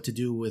doesn't know what to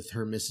do with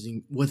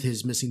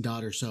his missing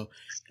daughter. So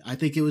I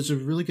think it was a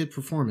really good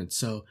performance.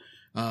 So,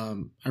 I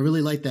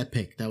really like that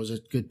pick. That was a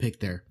good pick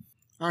there.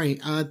 All right.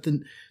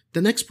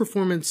 The next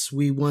performance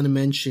we want to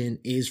mention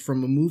is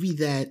from a movie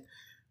that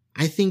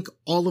I think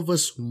all of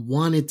us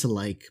wanted to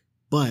like,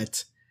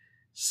 but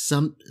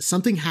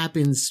something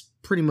happens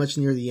pretty much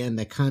near the end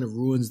that kind of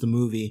ruins the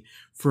movie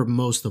for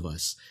most of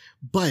us.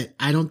 But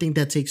I don't think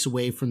that takes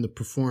away from the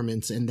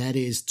performance, and that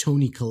is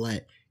Toni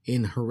Collette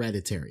in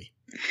Hereditary.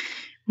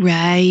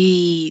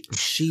 Right.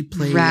 She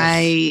plays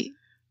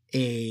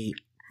a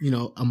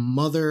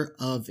mother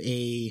of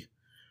a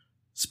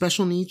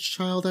special needs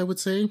child, I would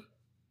say.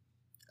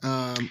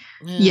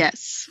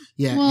 Yes.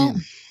 Yeah. Well,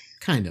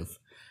 kind of.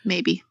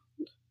 Maybe.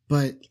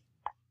 But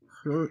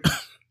her,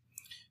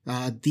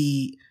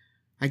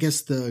 I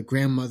guess the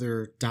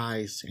grandmother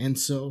dies. And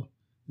so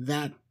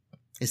that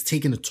is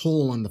taking a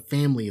toll on the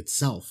family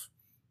itself.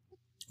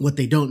 What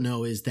they don't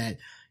know is that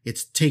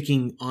it's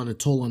taking on a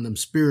toll on them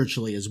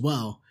spiritually as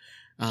well.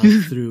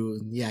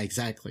 Yeah,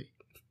 exactly.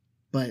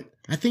 But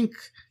I think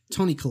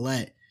Toni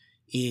Collette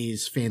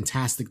is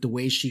fantastic. The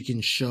way she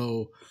can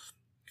show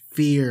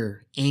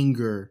fear,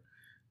 anger,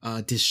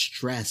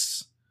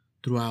 distress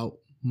throughout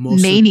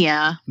most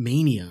Mania.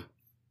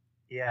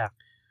 Yeah.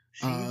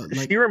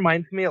 She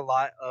reminds me a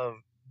lot of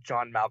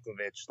John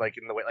Malkovich, like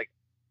in the way, like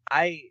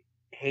I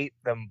hate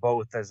them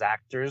both as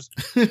actors,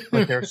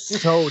 but they're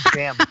so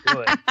damn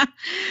good.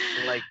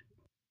 Like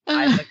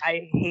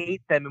I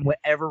hate them in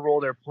whatever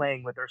role they're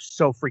playing, but they're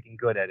so freaking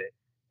good at it.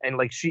 And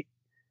like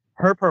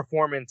her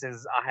performance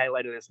is a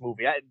highlight of this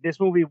movie. This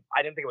movie,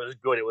 I didn't think it was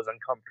good. It was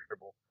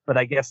uncomfortable, but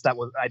I guess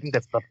I think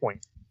that's the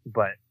point.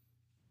 But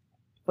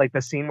like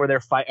the scene where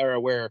they're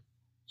where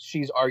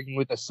she's arguing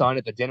with the son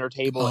at the dinner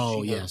table.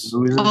 Oh, and she yes.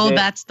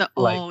 That's the,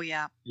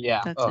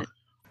 yeah. That's it.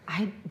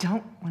 I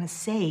don't want to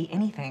say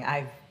anything.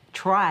 I've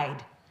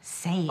tried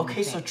saying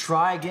Okay, so things.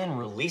 try again.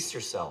 Release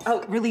yourself.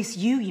 Oh, release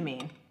you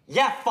mean?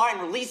 Yeah, fine.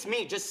 Release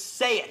me. Just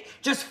say it.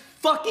 Just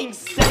fucking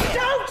say it.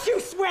 Don't you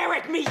swear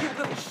at me, you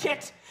little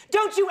shit!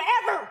 Don't you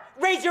ever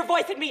raise your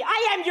voice at me!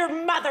 I am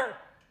your mother!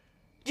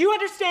 Do you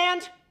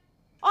understand?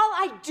 All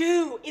I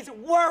do is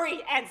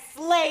worry and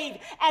slave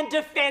and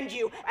defend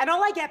you, and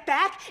all I get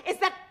back is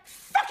that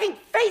fucking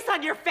face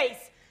on your face!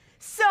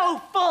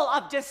 So full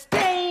of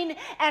disdain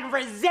and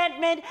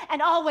resentment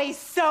and always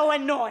so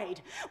annoyed.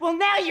 Well,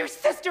 now your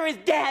sister is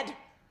dead.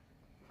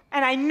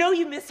 And I know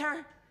you miss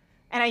her.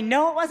 And I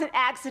know it was an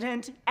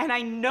accident. And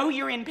I know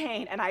you're in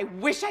pain. And I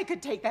wish I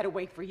could take that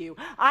away for you.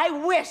 I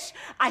wish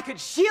I could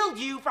shield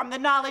you from the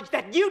knowledge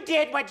that you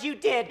did what you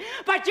did.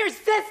 But your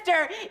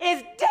sister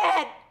is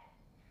dead.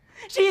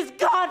 She's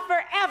gone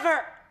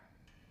forever.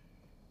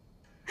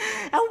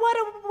 And what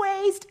a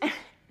waste.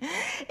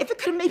 If it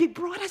could have maybe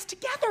brought us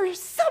together or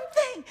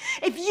something.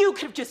 If you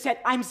could have just said,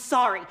 I'm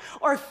sorry,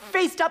 or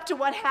faced up to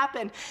what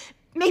happened.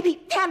 Maybe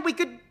then we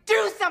could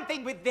do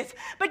something with this.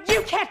 But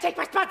you can't take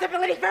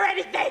responsibility for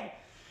anything.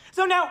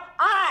 So now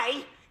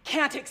I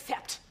can't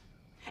accept.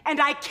 And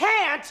I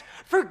can't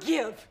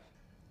forgive.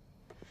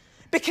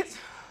 Because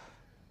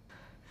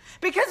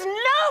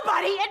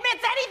nobody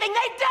admits anything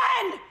they've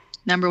done.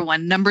 Number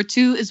one. Number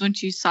two is when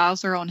she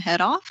saws her own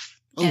head off.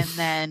 Oof. And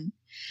then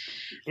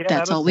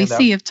that's all we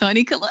see of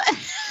Toni Collette.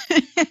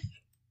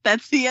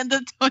 That's the end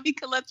of Toni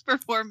Collette's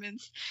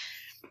performance.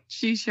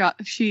 She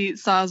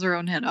saws her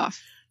own head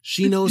off.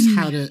 She knows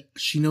how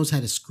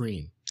to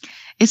scream.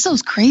 It's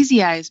those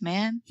crazy eyes,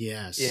 man.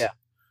 Yes. Yeah.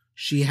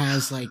 She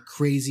has like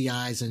crazy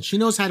eyes and she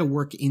knows how to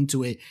work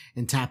into it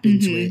and tap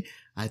into it.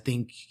 I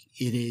think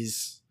it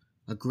is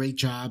a great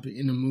job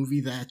in a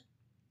movie that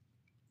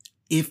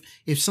if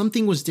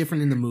something was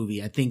different in the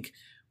movie, I think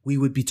we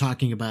would be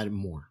talking about it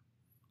more.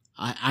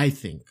 I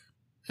think.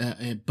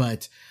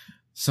 But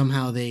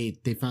somehow they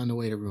found a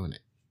way to ruin it.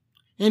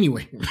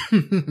 Anyway.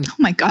 Oh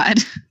my God.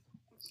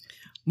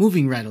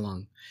 Moving right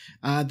along.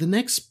 The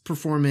next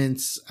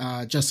performance,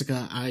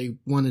 Jessica, I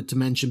wanted to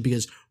mention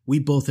because we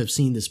both have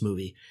seen this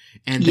movie,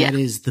 and that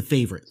is The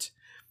Favorite.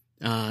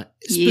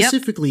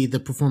 Specifically, the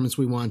performance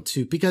we want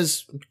to,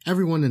 because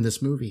everyone in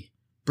this movie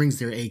brings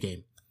their A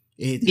game.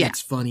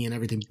 It's funny and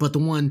everything, but the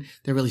one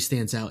that really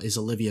stands out is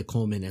Olivia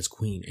Colman as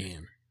Queen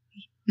Anne.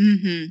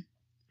 Mm-hmm.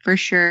 For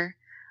sure.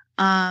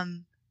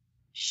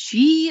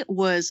 She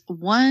was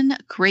one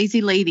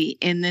crazy lady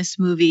in this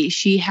movie.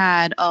 She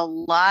had a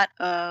lot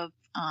of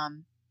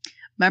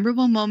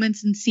memorable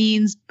moments and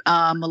scenes,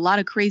 a lot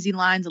of crazy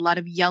lines, a lot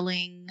of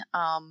yelling,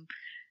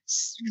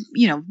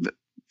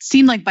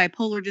 seemed like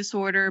bipolar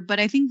disorder. But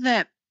I think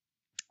that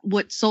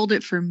what sold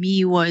it for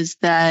me was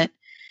that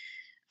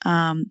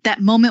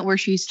that moment where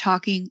she's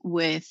talking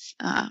with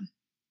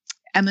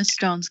Emma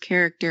Stone's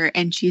character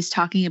and she's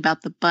talking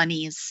about the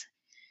bunnies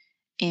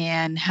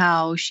and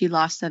how she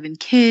lost 7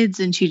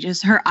 kids and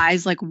her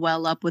eyes like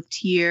well up with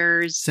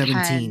tears.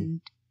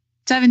 17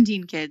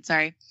 kids,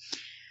 sorry.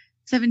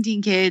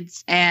 17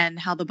 kids, and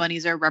how the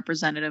bunnies are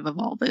representative of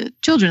all the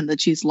children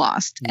that she's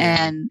lost.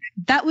 Yeah. And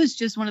that was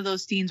just one of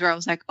those scenes where I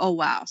was like, oh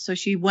wow. So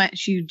she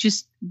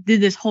just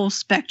did this whole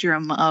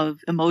spectrum of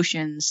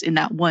emotions in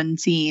that one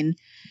scene.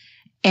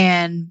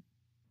 And,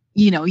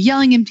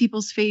 yelling in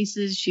people's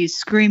faces. She's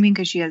screaming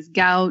because she has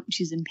gout.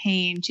 She's in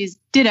pain. She's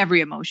did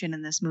every emotion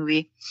in this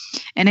movie.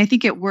 And I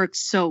think it works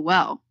so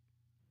well.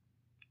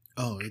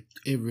 Oh,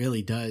 it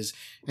really does.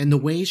 And the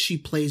way she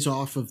plays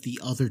off of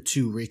the other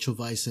two, Rachel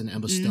Weisz and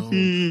Emma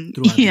Stone,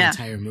 throughout the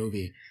entire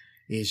movie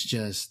is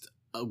just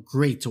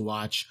great to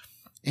watch.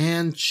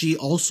 And she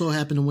also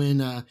happened to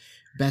win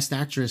Best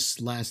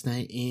Actress last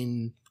night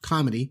in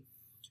comedy.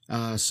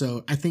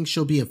 So I think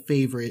she'll be a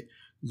favorite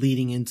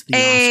leading into the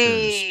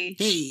Oscars.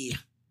 Hey!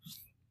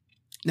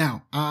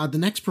 Now, the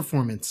next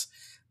performance.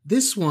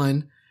 This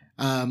one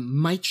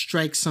might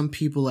strike some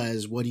people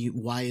as,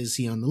 why is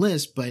he on the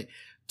list? But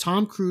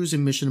Tom Cruise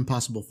in Mission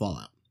Impossible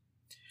Fallout.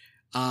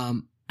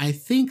 I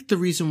think the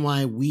reason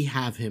why we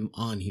have him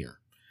on here,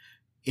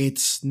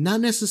 it's not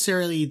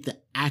necessarily the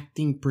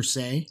acting per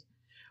se,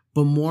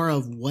 but more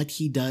of what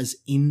he does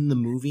in the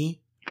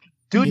movie.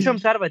 Dude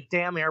jumps out of a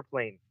damn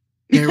airplane.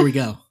 There we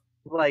go.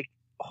 Like,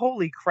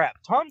 holy crap.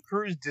 Tom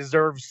Cruise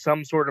deserves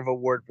some sort of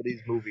award for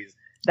these movies.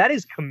 That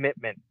is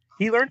commitment.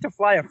 He learned to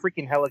fly a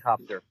freaking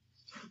helicopter.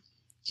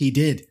 He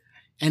did.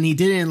 And he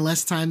did it in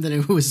less time than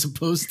it was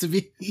supposed to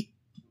be.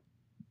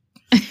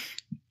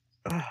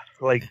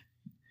 Like,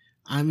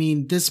 I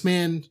mean, this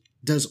man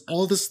does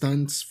all the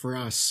stunts for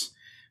us,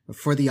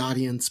 for the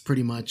audience,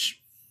 pretty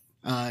much.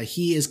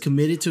 He is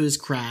committed to his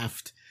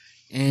craft.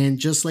 And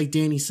just like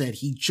Danny said,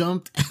 he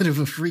jumped out of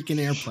a freaking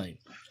airplane.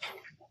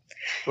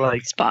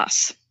 Like,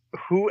 boss.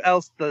 Who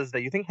else does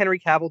that? You think Henry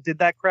Cavill did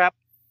that crap?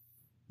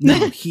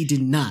 No, he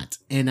did not.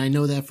 And I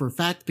know that for a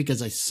fact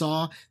because I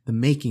saw the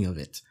making of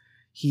it.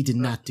 He did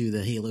not do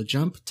the Halo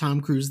jump.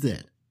 Tom Cruise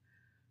did.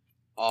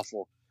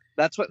 Awful.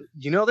 That's what,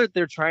 you know that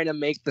they're trying to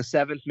make the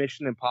 7th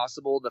Mission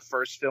Impossible the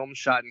first film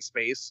shot in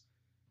space?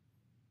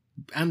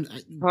 Tom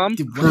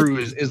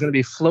Cruise is going to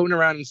be floating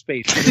around in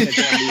space in a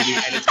damn movie,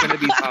 and it's going to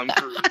be Tom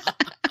Cruise.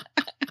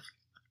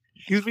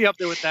 He's be up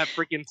there with that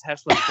freaking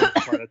Tesla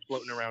car that's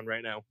floating around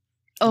right now.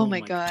 Oh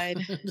my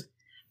God.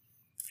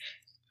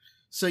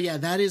 So yeah,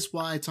 that is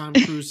why Tom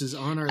Cruise is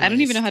on our list. I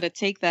don't even know how to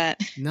take that.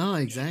 No,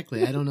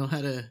 exactly. I don't know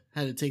how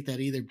to take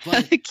that either.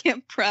 But I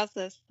can't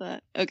process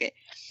that. Okay.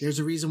 There's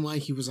a reason why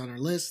he was on our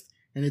list,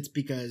 and it's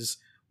because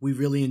we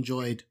really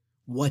enjoyed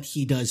what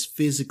he does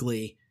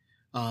physically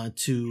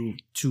to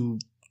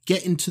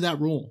get into that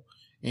role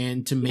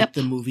and to make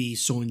the movie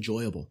so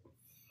enjoyable.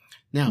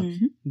 Now,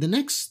 the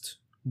next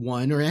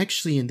one, or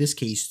actually in this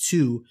case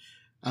two,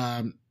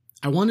 I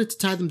wanted to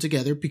tie them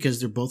together because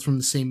they're both from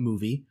the same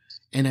movie.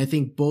 And I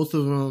think both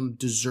of them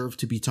deserve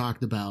to be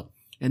talked about.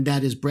 And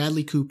that is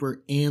Bradley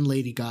Cooper and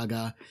Lady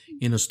Gaga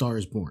in A Star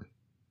is Born.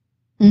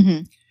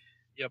 Mm-hmm.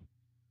 Yep.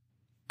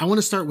 I want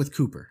to start with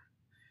Cooper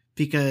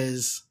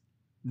because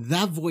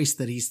that voice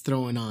that he's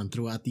throwing on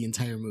throughout the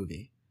entire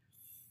movie.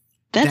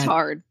 That's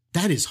hard.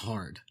 That is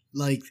hard.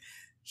 Like,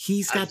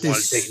 he's got this. I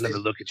want to take another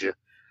look at you.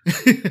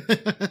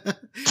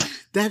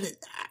 That,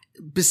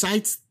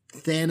 besides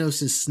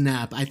Thanos'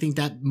 snap, I think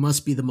that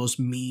must be the most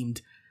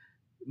memed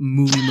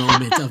movie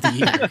moment of the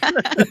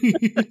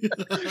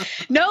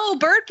year. No,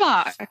 Bird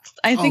Box.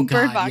 I think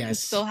Bird Box yes,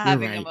 is still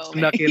having right. a moment.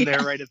 Snuck in there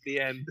right at the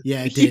end.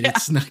 Yeah, it did. It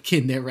snuck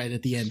in there right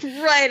at the end.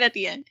 Right at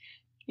the end.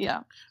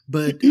 Yeah.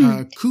 But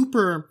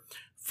Cooper,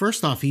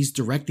 first off, he's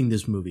directing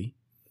this movie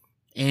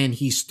and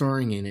he's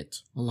starring in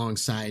it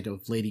alongside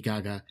of Lady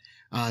Gaga.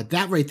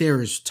 That right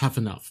there is tough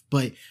enough.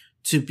 But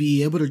to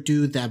be able to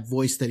do that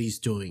voice that he's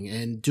doing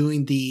and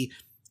doing the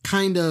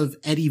kind of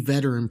Eddie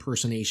Vedder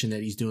impersonation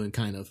that he's doing,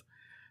 kind of.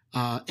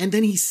 And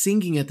then he's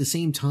singing at the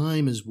same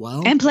time as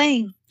well. And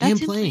playing.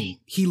 That's playing.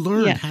 He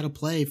learned how to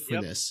play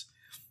for this.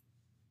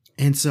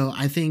 And so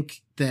I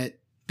think that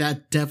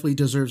definitely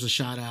deserves a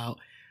shout out.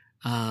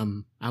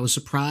 I was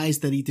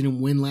surprised that he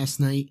didn't win last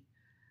night.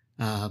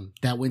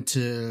 That went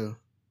to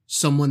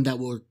someone that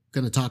we're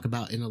going to talk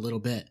about in a little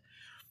bit.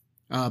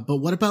 But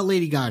what about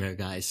Lady Gaga,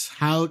 guys?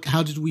 How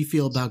did we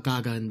feel about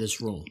Gaga in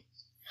this role?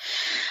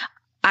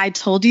 I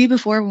told you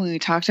before when we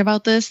talked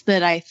about this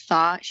that I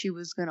thought she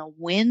was going to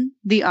win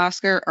the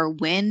Oscar or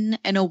win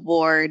an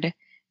award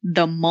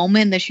the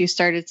moment that she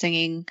started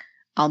singing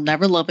I'll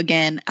Never Love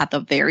Again at the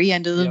very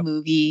end of the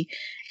movie.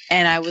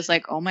 And I was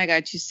like, oh my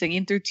God, she's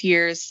singing through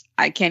tears.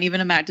 I can't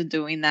even imagine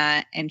doing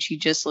that. And she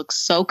just looks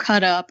so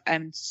cut up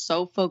and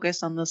so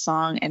focused on the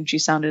song, and she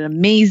sounded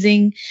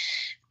amazing.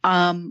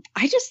 I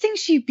just think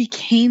she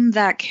became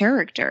that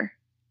character.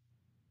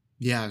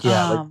 Yeah.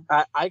 Yeah.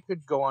 Like, I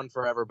could go on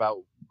forever about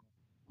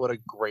what a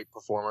great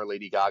performer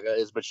Lady Gaga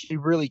is, but she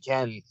really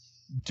can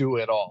do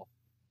it all.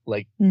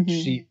 Like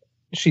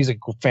she's a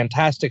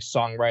fantastic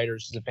songwriter.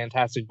 She's a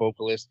fantastic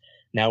vocalist.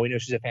 Now we know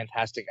she's a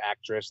fantastic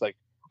actress. Like,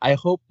 I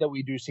hope that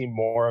we do see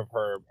more of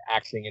her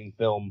acting in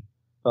film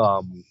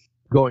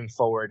going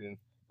forward. And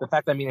the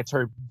fact, I mean, it's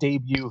her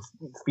debut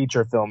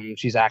feature film.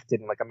 She's acted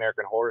in like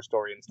American Horror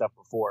Story and stuff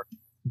before,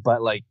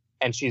 but like,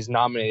 and she's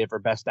nominated for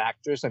Best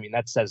Actress. I mean,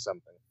 that says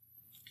something.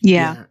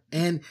 Yeah.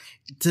 And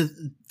to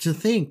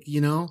think,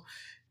 you know,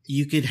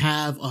 you could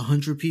have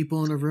 100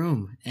 people in a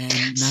room and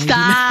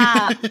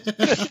 99.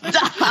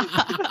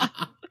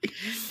 Stop.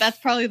 That's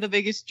probably the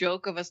biggest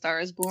joke of A Star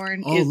is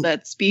Born is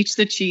that speech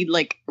that she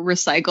like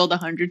recycled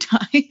 100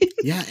 times.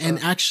 Yeah. And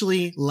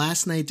actually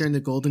last night during the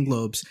Golden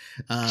Globes,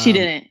 she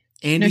didn't.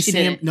 Andy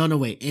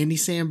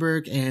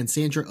Samberg and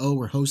Sandra Oh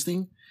were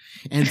hosting.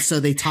 And so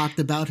they talked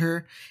about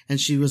her, and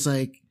she was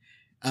like,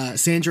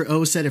 Sandra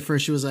Oh said at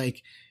first, she was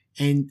like,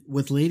 and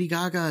with Lady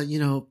Gaga, you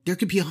know, there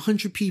could be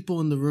 100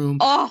 people in the room.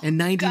 Oh, and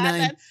 99. God,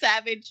 that's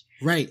savage.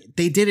 Right.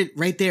 They did it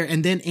right there.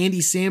 And then Andy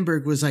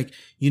Samberg was like,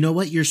 you know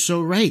what? You're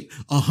so right.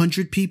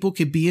 100 people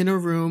could be in a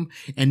room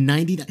and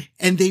 99.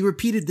 And they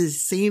repeated the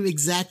same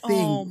exact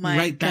thing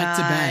back to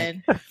back.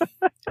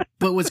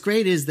 But what's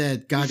great is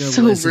that Gaga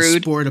So was a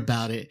rude. sport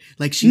about it.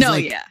 Like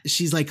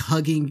she's like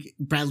hugging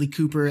Bradley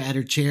Cooper at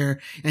her chair,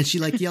 and she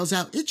like yells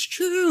out, "It's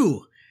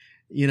true!"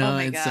 You know, Oh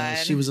my and so God.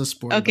 she was a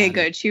sport. Okay, about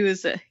it. good. She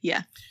was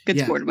good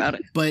sport about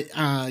it. But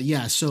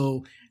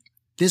so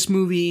this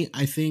movie,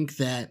 I think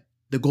that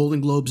the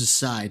Golden Globes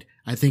aside,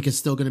 I think it's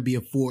still going to be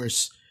a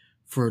force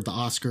for the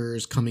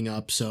Oscars coming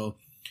up. So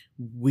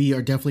we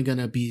are definitely going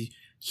to be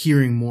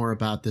hearing more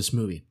about this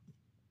movie.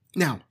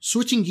 Now,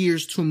 switching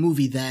gears to a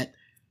movie that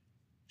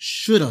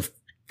should have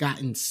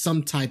gotten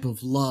some type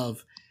of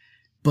love,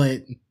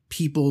 but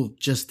people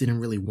just didn't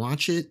really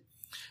watch it.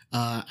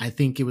 I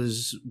think it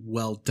was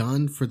well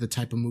done for the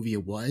type of movie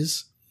it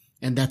was.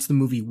 And that's the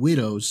movie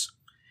Widows.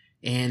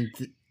 And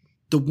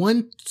the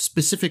one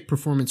specific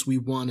performance we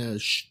want to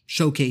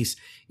showcase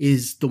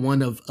is the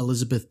one of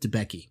Elizabeth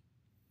Debicki.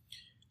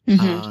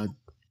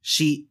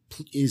 She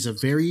is a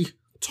very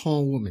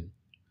tall woman.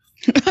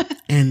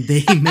 And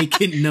they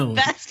make it known.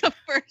 That's the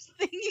first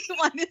thing you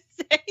want to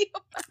say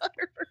about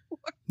her.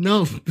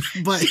 No,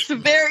 but She's a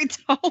very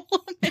tall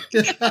woman.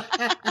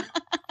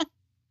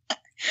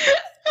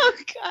 Oh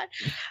God.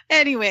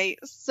 Anyway,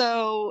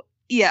 so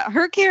yeah,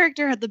 her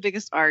character had the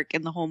biggest arc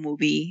in the whole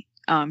movie.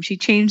 She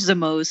changed the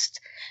most,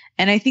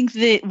 and I think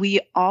that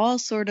we all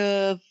sort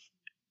of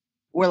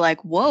were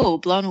like, "Whoa,"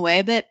 blown away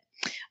a bit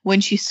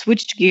when she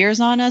switched gears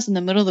on us in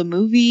the middle of the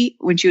movie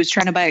when she was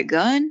trying to buy a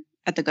gun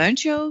at the gun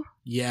show.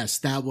 Yes,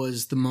 that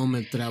was the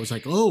moment that I was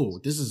like, "Oh,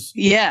 this is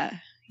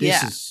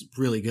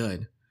really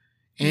good."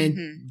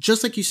 And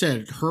just like you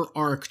said, her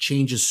arc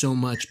changes so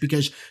much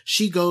because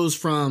she goes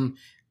from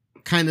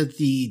kind of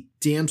the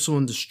damsel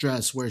in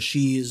distress where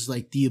she is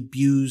like the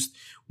abused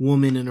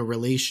woman in a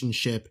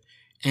relationship,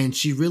 and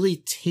she really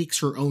takes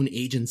her own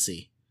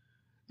agency.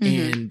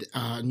 And,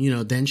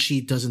 then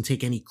she doesn't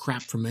take any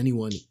crap from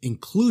anyone,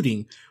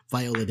 including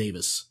Viola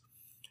Davis.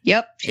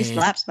 Yep. She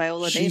slaps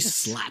Viola Davis.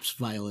 She slaps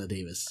Viola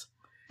Davis.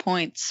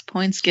 Points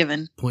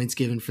given. Points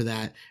given for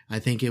that. I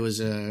think it was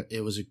a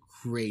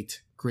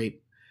great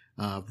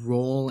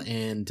role,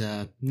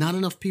 and not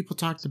enough people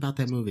talked about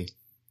that movie.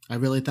 I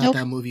really thought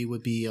that movie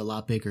would be a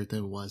lot bigger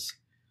than it was.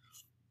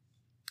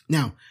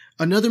 Now,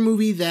 another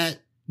movie that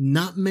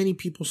not many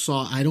people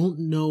saw, I don't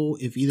know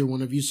if either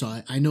one of you saw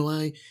it. I know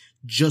I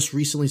just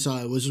recently saw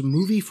it. It was a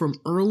movie from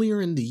earlier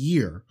in the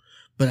year,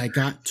 but I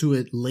got to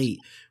it late,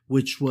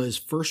 which was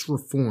First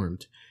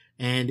Reformed.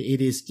 And it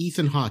is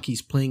Ethan Hawke.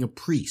 He's playing a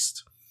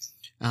priest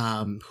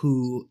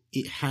who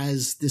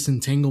has this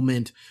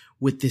entanglement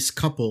with this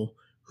couple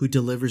who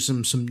delivers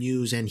him some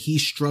news, and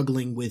he's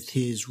struggling with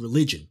his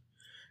religion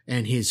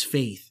and his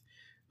faith.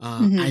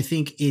 I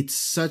think it's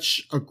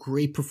such a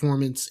great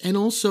performance, and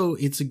also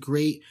it's a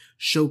great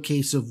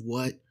showcase of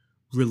what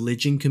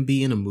religion can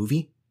be in a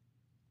movie.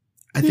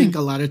 I think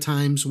a lot of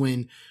times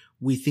when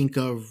we think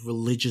of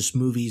religious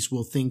movies,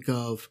 we'll think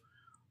of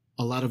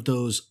a lot of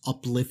those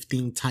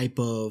uplifting type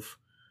of,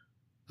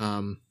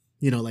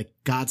 like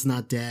God's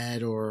Not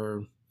Dead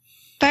or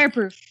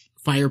Fireproof.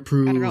 I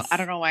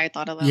don't know why I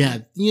thought of that.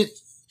 Yeah.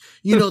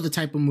 You know the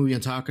type of movie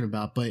I'm talking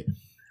about, but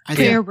I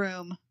Fair think,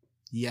 Room.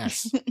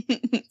 Yes.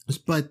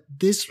 But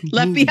this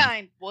Left movie,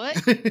 Behind. What?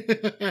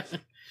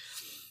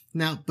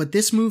 But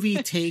this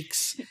movie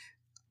takes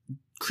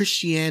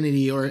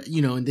Christianity, or,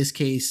 in this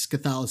case,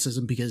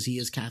 Catholicism, because he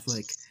is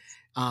Catholic.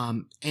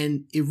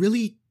 And it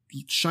really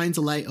shines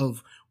a light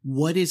of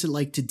what is it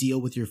like to deal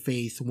with your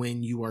faith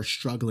when you are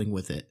struggling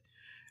with it.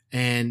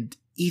 And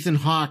Ethan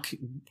Hawke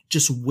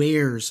just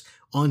wears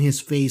on his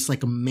face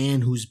like a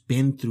man who's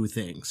been through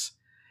things.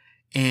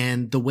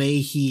 And the way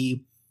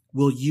he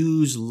will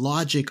use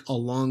logic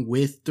along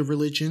with the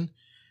religion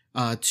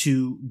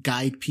to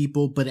guide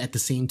people, but at the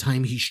same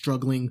time, he's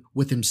struggling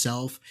with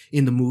himself.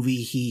 In the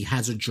movie, he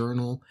has a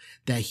journal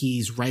that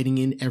he's writing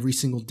in every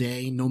single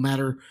day. No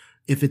matter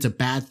if it's a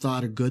bad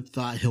thought or good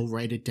thought, he'll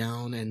write it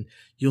down, and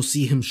you'll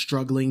see him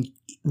struggling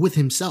with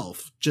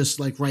himself, just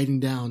like writing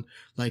down,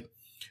 like,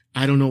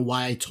 I don't know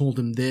why I told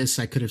him this.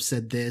 I could have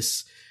said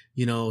this.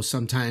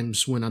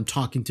 Sometimes when I'm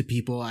talking to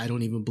people, I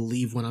don't even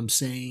believe what I'm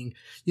saying,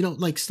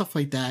 like stuff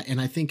like that.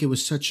 And I think it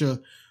was such a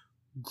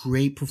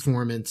great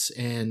performance.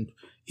 And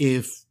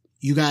if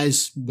you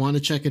guys want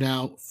to check it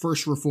out,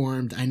 First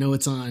Reformed, I know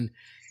it's on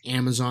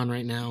Amazon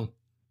right now.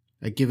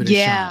 I give it a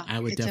shot. I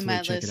would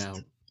definitely check it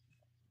out.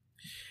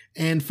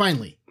 And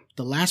finally,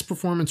 the last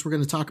performance we're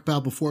going to talk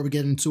about before we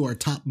get into our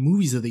top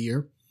movies of the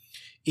year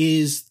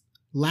is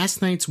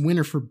last night's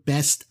winner for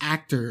Best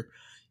Actor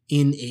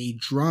in a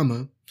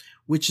Drama,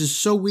 which is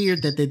so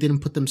weird that they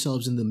didn't put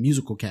themselves in the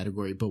musical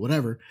category, but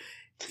whatever.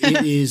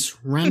 It is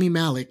Rami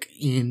Malek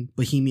in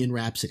Bohemian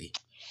Rhapsody.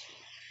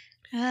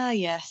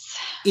 Yes.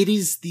 It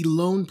is the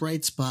lone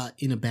bright spot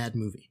in a bad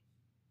movie.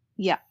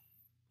 Yeah.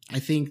 I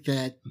think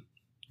that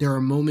there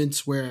are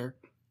moments where,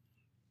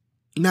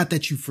 not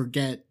that you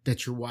forget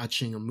that you're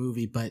watching a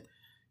movie, but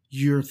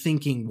you're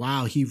thinking,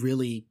 wow, he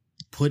really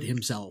put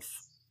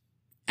himself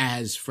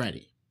as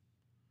Freddie.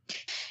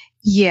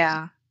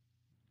 Yeah.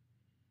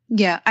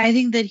 Yeah, I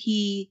think that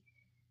he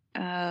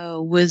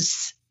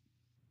was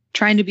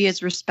trying to be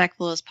as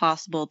respectful as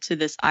possible to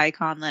this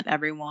icon that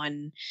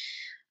everyone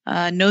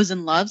knows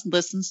and loves,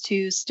 listens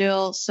to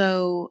still.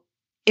 So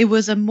it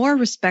was a more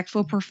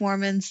respectful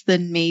performance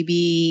than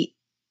maybe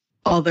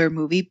other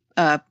movie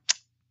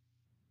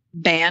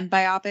band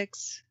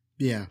biopics.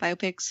 Yeah.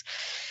 Biopics.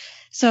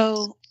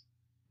 So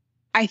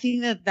I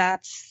think that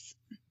that's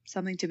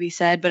something to be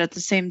said, but at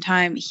the same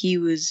time, he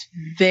was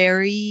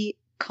very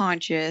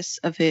conscious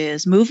of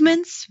his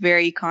movements,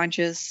 very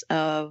conscious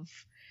of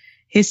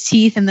his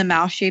teeth and the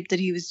mouth shape that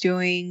he was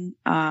doing.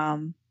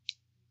 And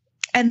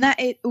that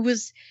it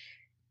was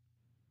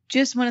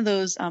just one of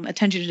those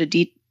attention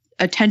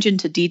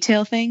to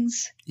detail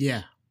things.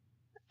 Yeah.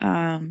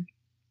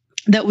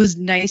 That was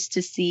nice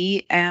to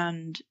see,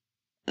 and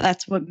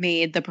that's what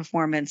made the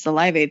performance, the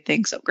Live Aid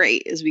thing, so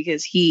great, is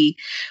because he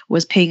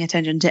was paying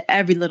attention to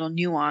every little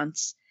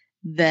nuance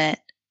that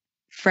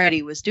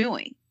Freddie was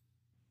doing.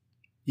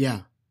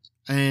 Yeah.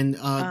 And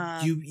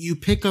you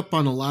pick up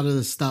on a lot of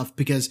the stuff,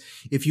 because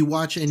if you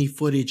watch any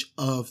footage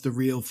of the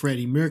real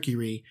Freddie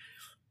Mercury,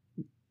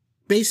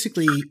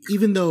 basically,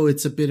 even though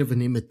it's a bit of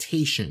an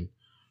imitation,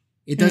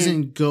 it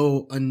doesn't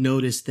go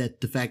unnoticed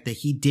that the fact that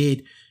he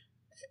did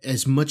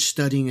as much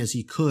studying as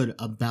he could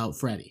about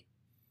Freddie.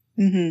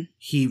 Mm-hmm.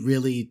 He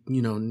really,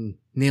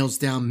 nails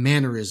down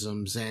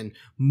mannerisms and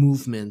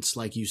movements,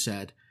 like you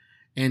said.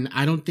 And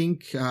I don't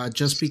think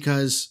just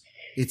because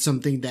it's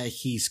something that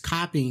he's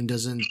copying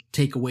doesn't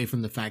take away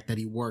from the fact that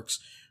he works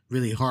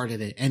really hard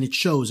at it. And it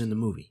shows in the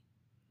movie.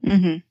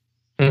 Mm-hmm.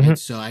 And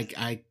so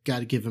I got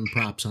to give him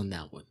props on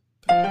that one.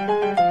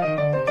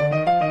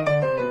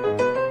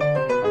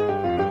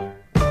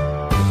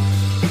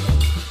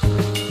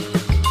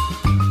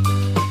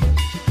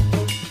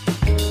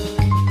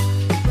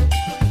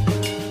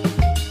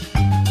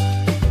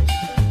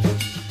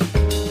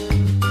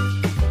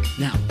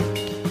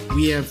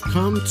 We have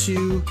come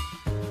to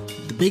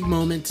the big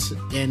moment,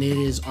 and it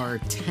is our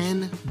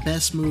 10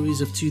 best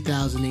movies of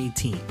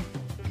 2018.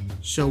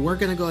 So we're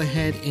going to go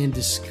ahead and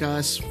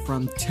discuss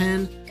from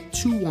 10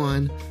 to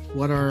 1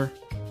 what our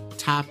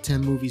top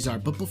 10 movies are.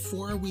 But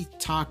before we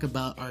talk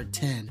about our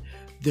 10,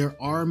 there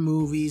are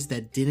movies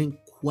that didn't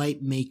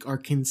quite make our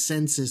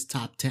consensus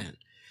top 10.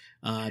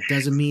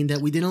 Doesn't mean that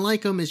we didn't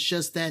like them. It's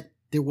just that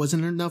there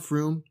wasn't enough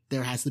room.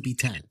 There has to be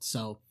 10.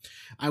 So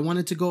I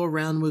wanted to go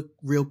around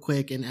real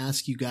quick and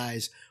ask you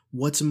guys,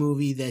 what's a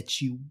movie that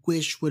you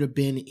wish would have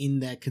been in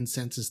that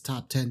consensus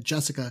top 10?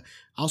 Jessica,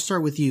 I'll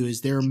start with you.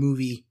 Is there a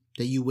movie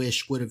that you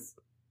wish would have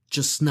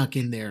just snuck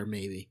in there,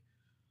 maybe?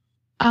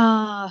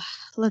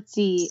 Let's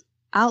see.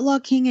 Outlaw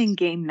King and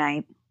Game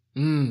Night.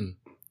 Game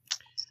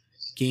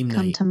Night.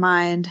 Come to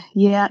mind.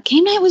 Yeah.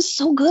 Game Night was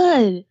so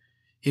good.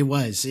 It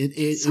was.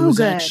 It so was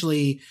good.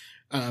 Actually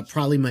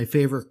probably my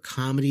favorite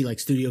comedy, like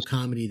studio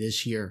comedy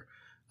this year.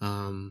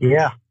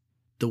 Yeah.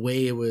 The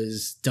way it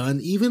was done,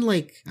 even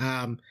like,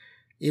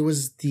 it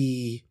was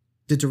the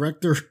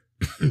director,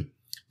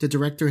 the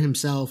director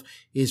himself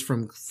is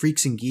from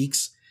Freaks and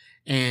Geeks.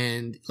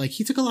 And like,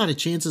 he took a lot of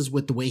chances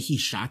with the way he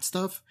shot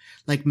stuff,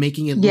 like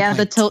making it look like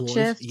the tilt toys.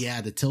 shift.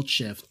 Yeah, the tilt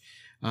shift.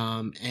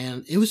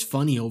 And it was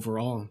funny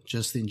overall,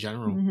 just in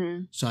general.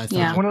 Mm-hmm. So I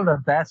thought one of the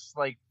best,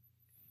 like,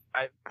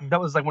 that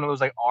was like one of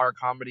those like R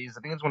comedies.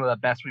 I think it's one of the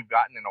best we've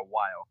gotten in a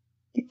while.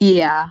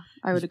 Yeah,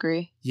 I would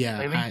agree. Yeah,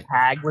 I think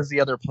Tag was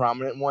the other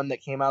prominent one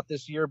that came out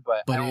this year,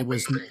 but it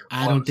was.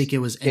 I don't think it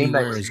was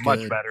anywhere as good.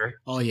 Much better.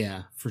 Oh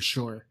yeah, for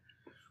sure.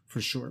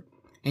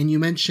 And you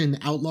mentioned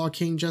Outlaw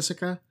King,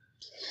 Jessica.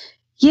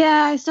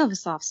 Yeah, I still have a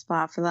soft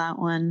spot for that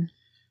one.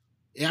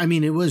 I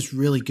mean, it was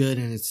really good,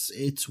 and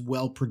it's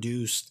well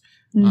produced.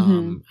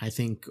 Mm-hmm. I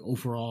think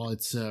overall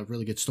it's a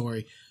really good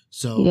story.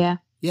 So yeah.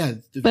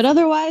 But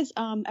otherwise,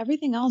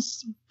 everything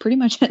else pretty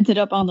much ended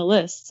up on the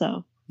list.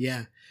 So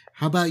yeah.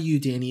 How about you,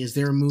 Danny? Is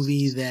there a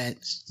movie that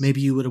maybe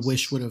you would have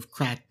wished would have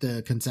cracked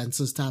the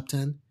consensus top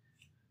 10?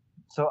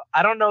 So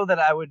I don't know that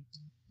I would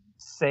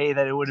say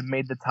that it would have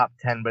made the top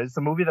 10, but it's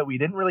a movie that we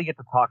didn't really get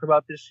to talk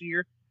about this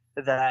year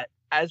that,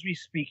 as we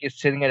speak, is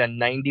sitting at a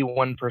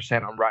 91%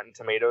 on Rotten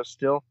Tomatoes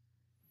still.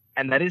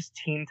 And that is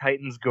Teen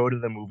Titans Go to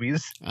the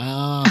Movies.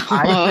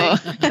 I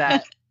think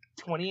that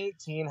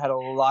 2018 had a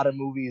lot of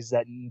movies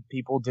that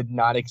people did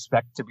not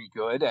expect to be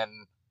good, and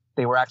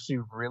they were actually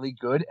really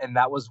good, and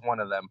that was one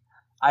of them.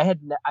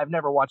 I've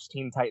never watched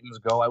Teen Titans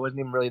Go. I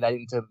wasn't even really that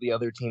into the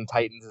other Teen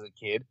Titans as a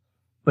kid,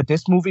 but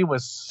this movie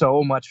was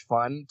so much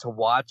fun to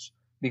watch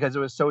because it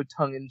was so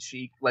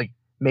tongue-in-cheek, like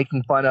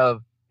making fun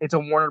of. It's a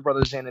Warner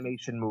Brothers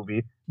animation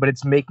movie, but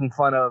it's making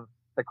fun of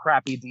the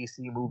crappy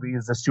DC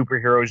movies, the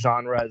superhero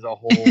genre as a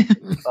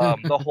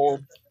whole.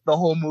 The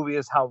whole movie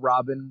is how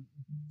Robin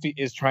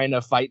is trying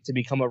to fight to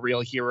become a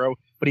real hero,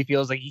 but he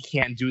feels like he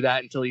can't do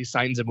that until he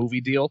signs a movie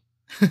deal.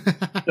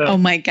 Oh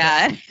my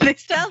god,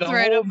 this sounds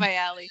right up my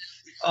alley.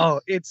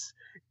 Oh, it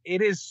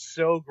is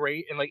so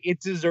great, and like it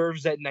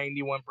deserves that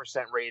 91%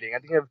 rating. I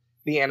think of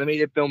the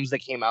animated films that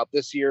came out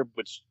this year,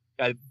 which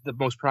the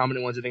most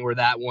prominent ones I think were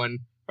that one,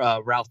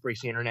 Ralph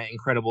Breaks the Internet,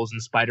 Incredibles, and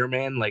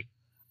Spider-Man. Like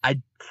I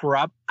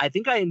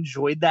think I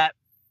enjoyed that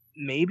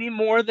maybe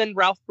more than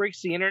Ralph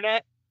Breaks the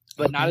Internet,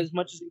 but not as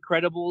much as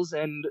Incredibles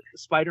and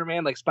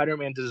Spider-Man. Like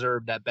Spider-Man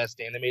deserved that Best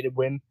Animated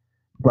win,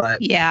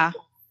 but yeah,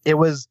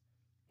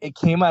 it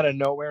came out of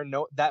nowhere.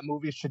 No, that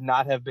movie should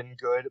not have been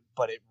good,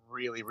 but it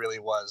really, really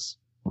was.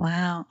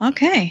 Wow.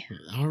 Okay.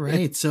 All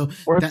right. So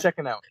worth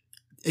checking out.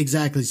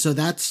 Exactly. So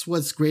that's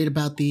what's great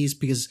about these,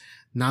 because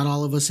not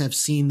all of us have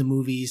seen the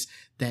movies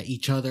that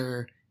each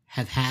other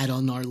have had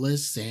on our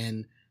lists,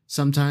 and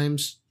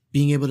sometimes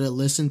being able to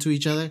listen to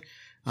each other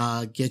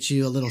gets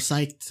you a little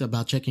psyched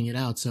about checking it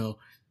out. So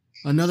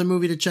another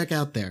movie to check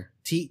out there.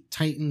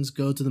 Titans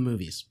Go to the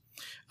Movies.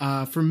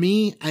 For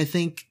me, I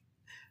think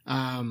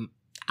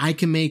I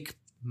can make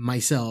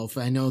myself,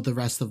 I know the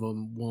rest of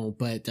them won't,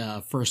 but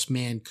First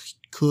Man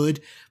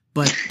could,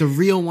 but the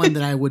real one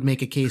that I would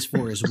make a case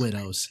for is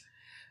Widows.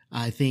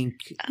 I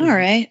think all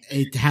right,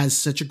 it has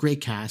such a great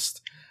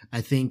cast.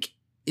 I think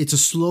it's a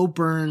slow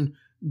burn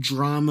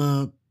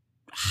drama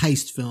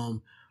heist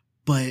film,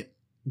 but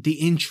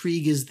the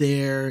intrigue is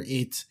there.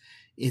 It's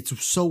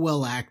so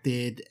well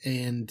acted,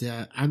 and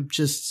I'm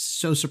just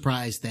so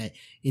surprised that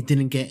it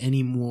didn't get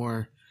any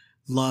more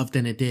love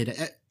than it did.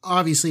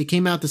 Obviously, it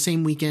came out the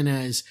same weekend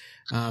as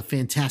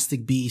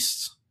Fantastic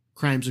Beasts,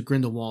 Crimes of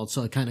Grindelwald,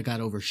 so it kind of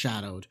got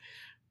overshadowed.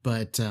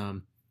 But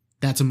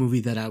that's a movie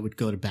that I would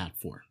go to bat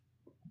for.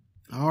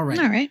 All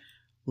right.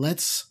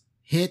 Let's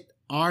hit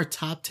our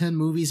top 10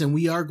 movies, and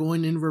we are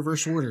going in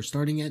reverse order,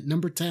 starting at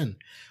number 10.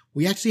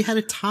 We actually had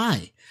a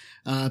tie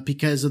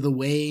because of the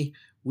way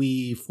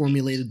we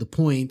formulated the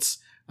points.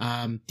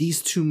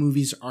 These two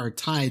movies are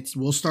tied.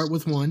 We'll start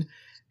with one,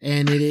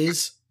 and it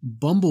is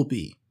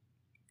Bumblebee.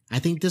 I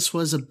think this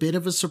was a bit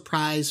of a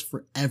surprise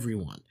for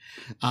everyone.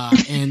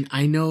 And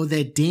I know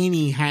that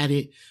Danny had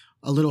it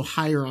a little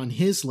higher on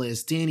his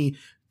list. Danny,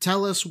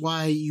 tell us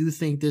why you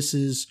think this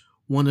is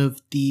one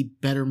of the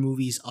better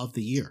movies of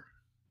the year.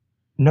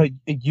 No,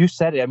 you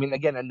said it. I mean,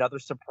 again, another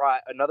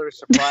surprise.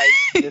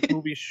 This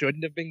movie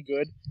shouldn't have been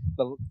good.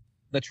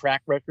 The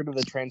track record of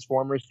the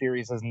Transformers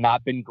series has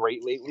not been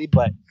great lately,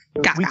 but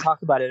we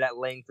talked about it at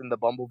length in the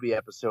Bumblebee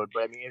episode.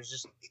 But I mean,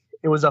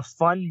 it was a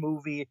fun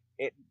movie.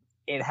 It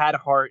had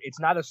heart. It's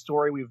not a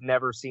story we've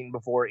never seen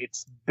before.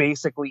 It's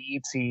basically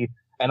E.T.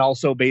 and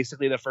also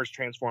basically the first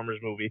Transformers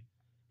movie.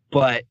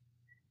 But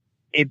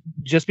it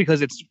just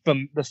because it's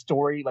from the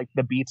story, like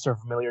the beats are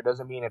familiar,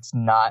 doesn't mean it's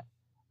not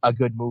a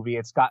good movie.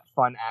 It's got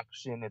fun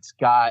action. It's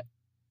got,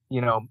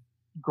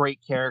 great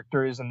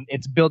characters, and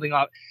it's building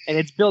up, and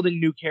it's building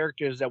new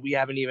characters that we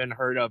haven't even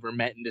heard of or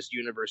met in this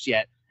universe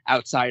yet,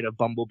 outside of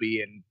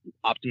Bumblebee and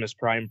Optimus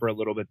Prime for a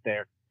little bit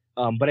there.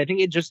 But I think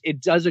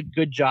it does a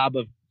good job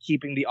of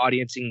keeping the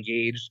audience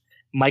engaged.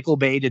 Michael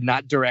Bay did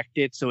not direct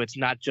it, so it's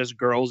not just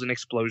girls and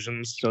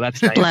explosions. So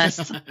that's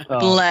nice.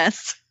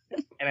 Bless.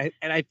 And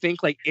I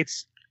think like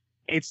it's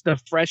the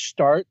fresh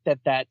start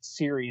that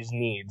series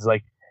needs.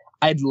 Like,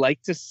 I'd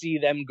like to see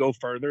them go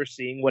further,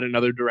 seeing what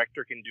another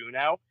director can do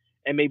now,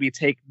 and maybe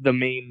take the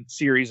main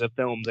series of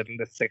films. I think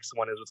the 6th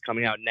one is what's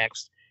coming out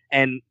next,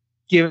 and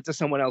give it to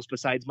someone else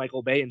besides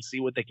Michael Bay and see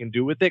what they can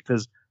do with it.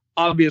 Because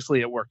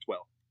obviously it worked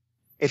well.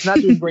 It's not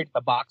doing great at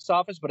the box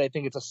office, but I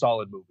think it's a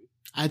solid movie.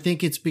 I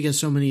think it's because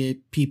so many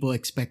people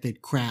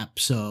expected crap,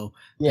 so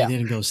they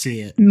didn't go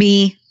see it.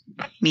 Me.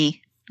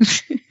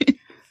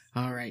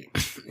 All right.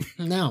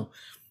 Now,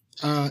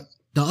 the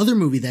other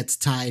movie that's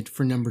tied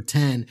for number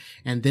 10,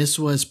 and this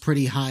was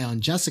pretty high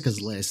on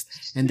Jessica's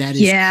list, and that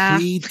is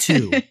Creed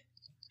 2.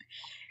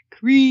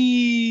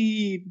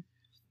 Creed.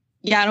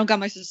 Yeah, I don't got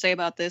much to say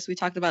about this. We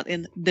talked about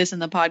this in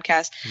the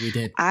podcast. We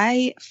did.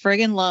 I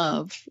friggin'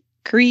 love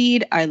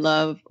Creed. I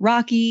love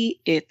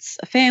Rocky. It's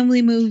a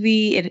family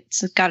movie.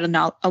 It's got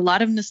a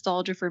lot of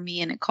nostalgia for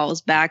me, and it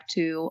calls back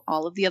to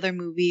all of the other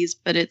movies,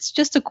 but it's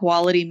just a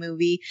quality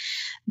movie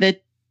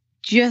that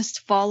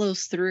just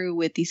follows through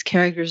with these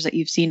characters that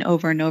you've seen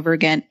over and over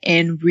again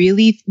in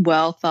really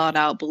well thought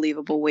out,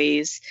 believable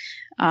ways.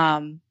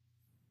 And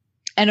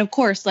of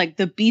course, like,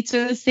 the beats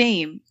are the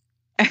same.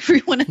 Every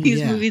one of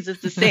these movies is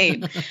the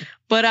same.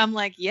 But I'm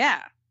like,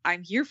 yeah,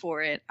 I'm here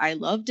for it. I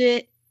loved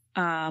it.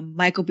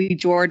 Michael B.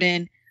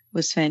 Jordan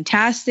was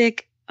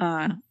fantastic,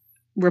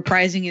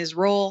 reprising his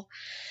role.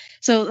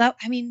 So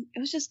it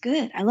was just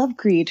good. I love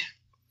Creed.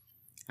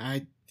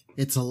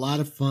 It's a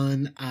lot of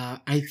fun.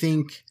 I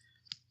think,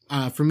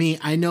 for me,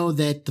 I know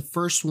that the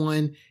first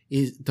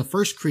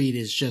Creed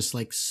is just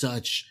like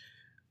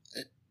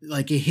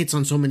it hits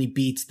on so many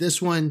beats.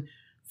 This one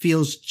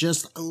feels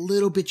just a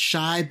little bit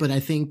shy, but I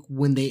think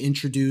when they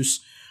introduce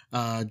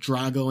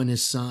Drago and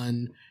his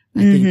son,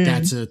 I think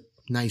that's a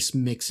nice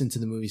mix into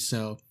the movie.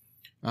 So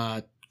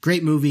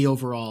great movie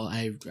overall.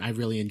 I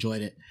really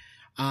enjoyed it.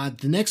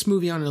 The next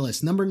movie on our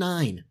list, number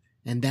 9,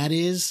 and that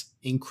is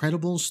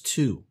Incredibles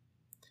 2.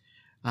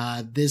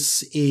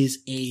 This is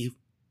a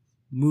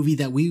movie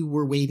that we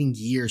were waiting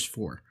years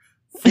for.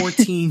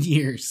 14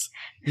 years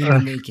in the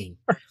making.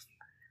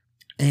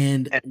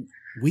 And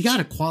we got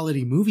a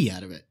quality movie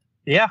out of it.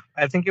 Yeah,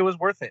 I think it was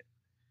worth it.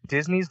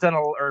 Disney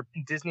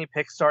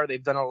Pixar,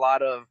 they've done a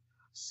lot of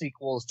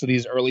sequels to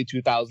these early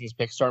 2000s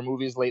Pixar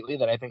movies lately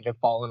that I think have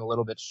fallen a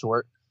little bit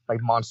short, like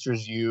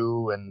Monsters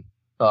U and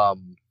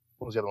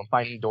What was the other one?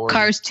 Finding Dory.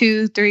 Cars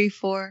 2, 3,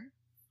 4.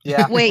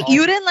 Yeah. Wait,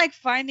 you didn't like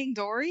Finding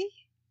Dory?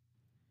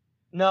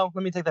 No,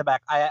 let me take that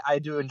back. I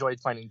do enjoy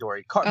Finding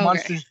Dory.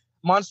 Okay.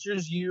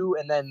 Monsters U,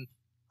 and then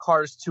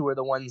Cars 2 are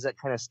the ones that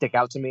kind of stick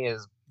out to me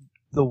as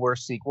the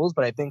worst sequels.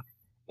 But I think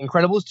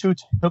Incredibles 2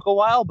 took a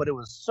while, but it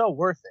was so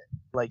worth it.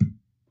 Like,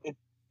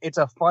 it's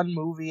a fun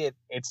movie.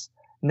 It's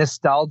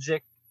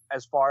nostalgic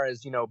as far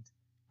as, you know,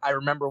 I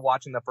remember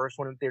watching the first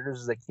one in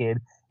theaters as a kid,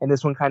 and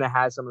this one kind of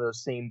has some of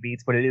those same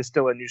beats, but it is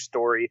still a new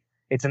story.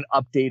 It's an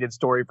updated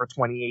story for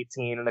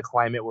 2018 and the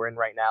climate we're in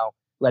right now,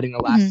 letting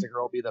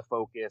Elastigirl be the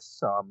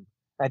focus.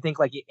 I think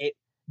like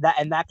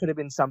that could have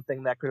been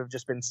something that could have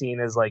just been seen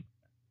as like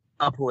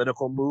a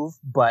political move,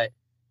 but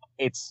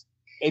it's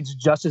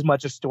just as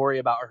much a story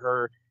about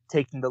her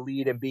taking the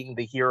lead and being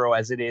the hero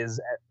as it is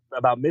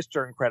about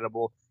Mr.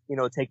 Incredible, you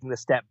know, taking the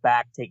step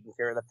back, taking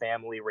care of the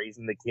family,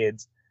 raising the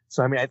kids.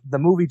 So, I mean, the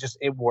movie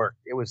it worked.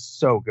 It was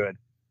so good.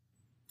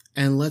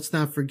 And let's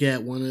not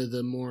forget one of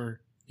the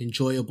more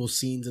enjoyable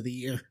scenes of the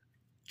year,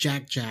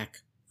 Jack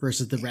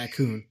versus the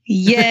raccoon.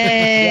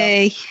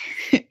 Yay!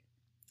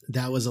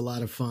 That was a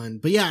lot of fun.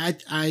 But yeah,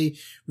 I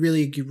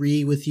really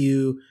agree with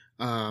you.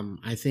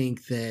 I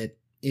think that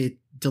it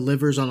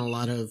delivers on a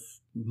lot of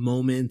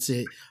moments.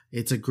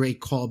 It's a great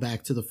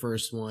callback to the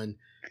first one,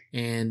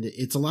 and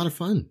it's a lot of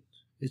fun.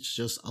 It's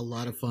just a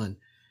lot of fun.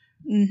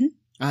 Mm-hmm.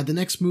 The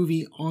next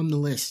movie on the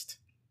list.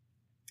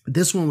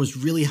 This one was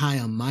really high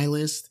on my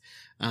list.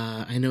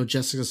 I know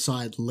Jessica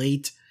saw it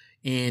late,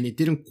 and it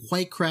didn't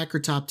quite crack her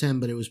top 10,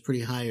 but it was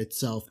pretty high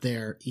itself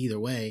there either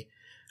way.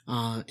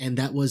 And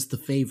that was The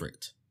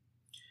Favorite.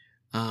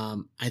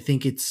 I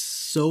think it's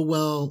so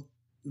well,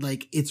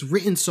 like, it's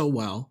written so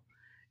well.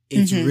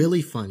 It's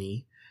really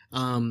funny.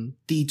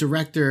 The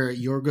director,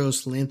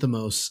 Yorgos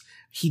Lanthimos,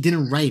 he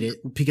didn't write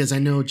it because I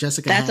know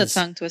Jessica That's a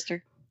tongue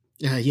twister.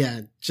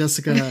 Yeah,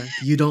 Jessica,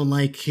 you don't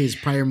like his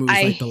prior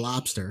movies like The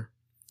Lobster.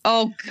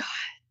 Oh, God.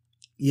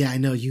 Yeah, I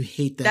know. You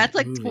hate that. That's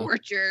like movie.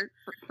 Torture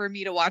for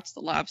me to watch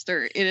The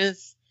Lobster. It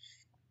is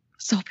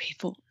so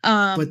painful.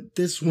 But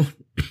this one,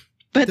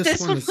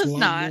 this one is was a lot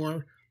not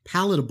more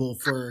palatable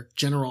for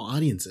general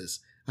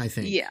audiences, I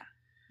think.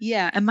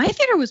 Yeah. And my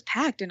theater was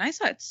packed, and I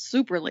saw it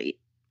super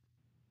late.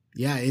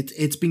 Yeah,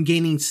 it's been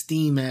gaining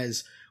steam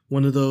as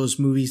one of those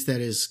movies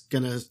that is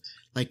gonna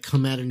like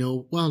come out of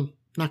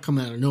not come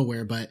out of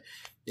nowhere, but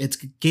it's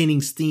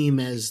gaining steam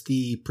as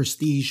the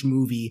prestige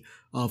movie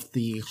of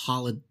the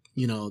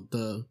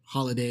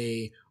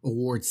holiday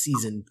award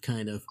season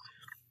kind of.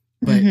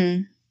 But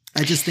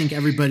I just think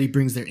everybody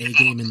brings their A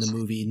game in the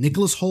movie.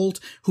 Nicholas Hoult,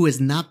 who is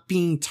not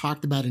being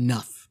talked about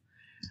enough.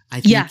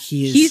 I think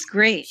he's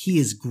great. He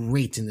is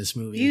great in this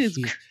movie. He's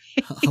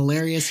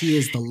hilarious. He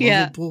is the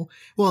lovable,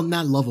 well,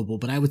 not lovable,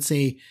 but I would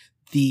say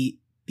the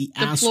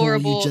asshole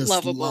you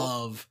just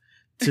love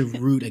to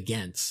root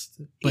against.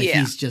 But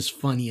he's just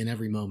funny in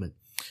every moment.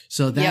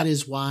 So that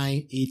is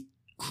why it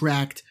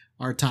cracked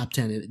our top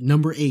 10. At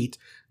number 8,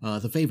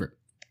 The Favorite.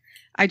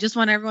 I just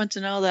want everyone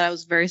to know that I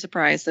was very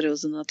surprised that it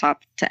was in the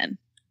top 10.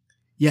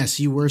 Yes,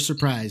 you were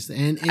surprised.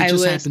 And it I just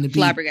was happened to be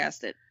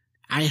flabbergasted.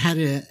 I had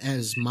it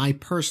as my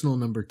personal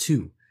number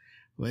 2.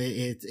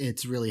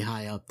 It's really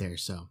high up there.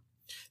 So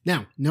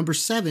now, number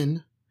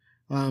 7,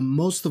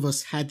 most of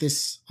us had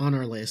this on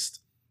our list.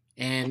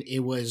 And it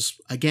was,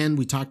 again,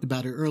 we talked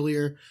about it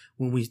earlier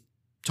when we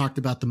talked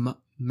about the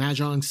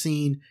Mahjong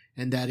scene,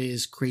 and that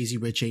is Crazy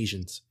Rich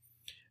Asians.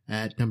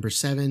 At number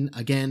 7,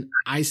 again,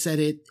 I said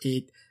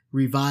it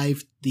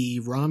revived the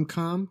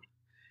rom-com.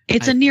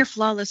 It's a near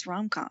flawless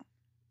rom-com.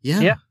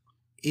 Yeah.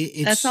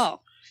 That's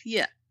all.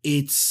 Yeah.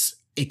 It's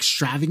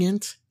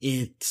extravagant.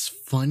 It's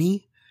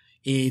funny.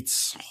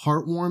 It's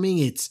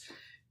heartwarming.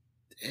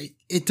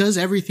 It does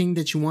everything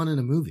that you want in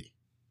a movie.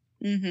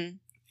 Mm-hmm.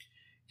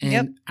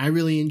 And I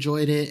really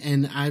enjoyed it.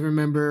 And I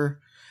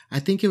remember, I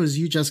think it was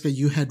you, Jessica,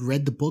 you had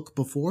read the book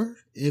before,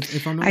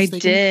 if I'm not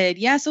mistaken. I did.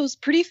 Yeah, so it was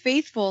pretty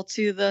faithful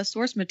to the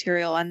source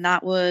material, and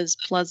that was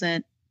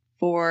pleasant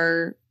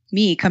for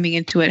me coming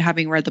into it,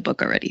 having read the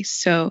book already.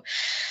 So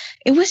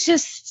it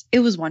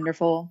was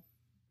wonderful.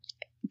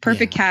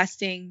 Perfect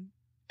casting,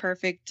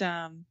 perfect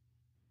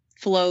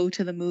flow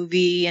to the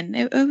movie, and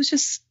it was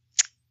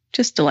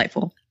just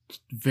delightful.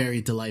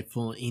 Very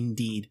delightful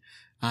indeed.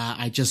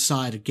 I just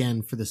saw it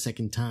again for the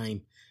second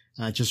time,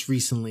 just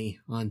recently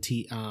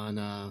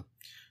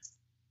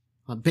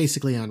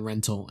basically on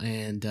rental.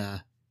 And,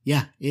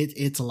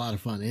 it's a lot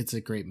of fun. It's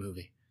a great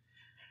movie.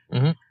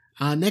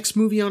 Mm-hmm. Next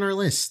movie on our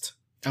list.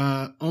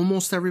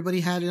 Almost everybody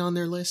had it on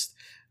their list.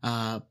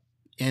 And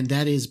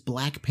that is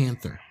Black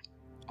Panther.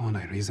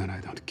 Only reason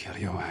I don't kill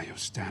you where you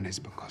stand is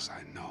because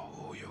I know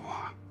who you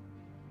are.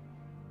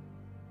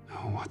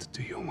 Now, what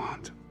do you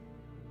want?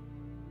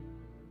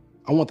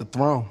 I want the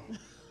throne.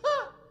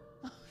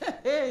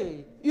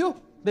 Hey, you,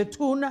 the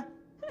tuna.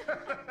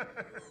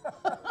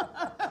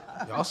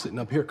 Y'all sitting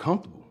up here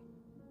comfortable.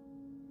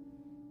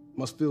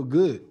 Must feel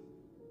good.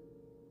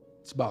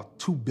 It's about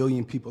 2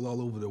 billion people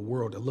all over the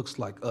world that looks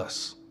like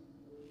us,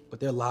 but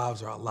their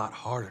lives are a lot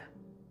harder.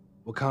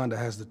 Wakanda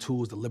has the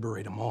tools to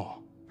liberate them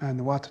all.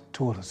 And what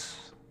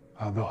tools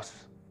are those?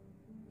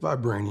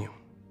 Vibranium.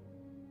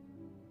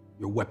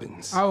 Your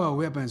weapons. Our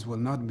weapons will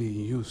not be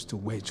used to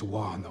wage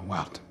war on the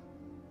world.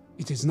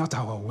 It is not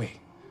our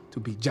way to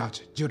be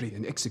judge, jury,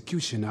 and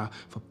executioner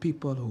for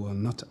people who are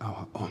not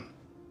our own.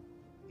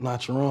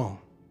 Not your own.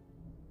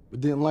 But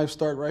didn't life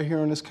start right here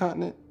on this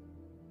continent?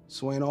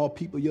 So ain't all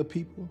people your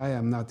people? I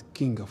am not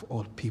king of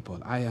all people.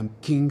 I am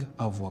king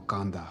of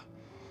Wakanda.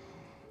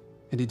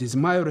 And it is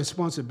my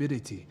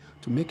responsibility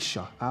to make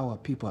sure our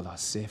people are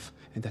safe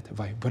and that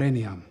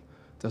vibranium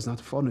does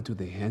not fall into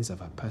the hands of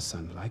a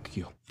person like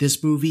you.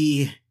 This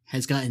movie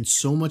has gotten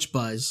so much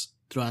buzz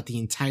throughout the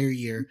entire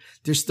year.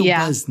 There's still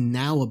buzz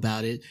now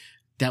about it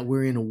that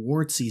we're in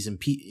award season.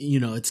 You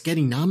know, it's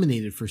getting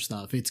nominated for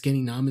stuff. It's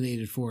getting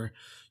nominated for,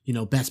 you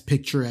know, Best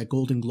Picture at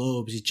Golden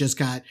Globes. It just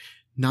got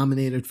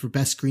nominated for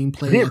Best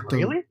Screenplay.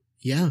 Really?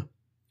 Yeah.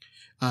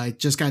 It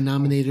just got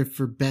nominated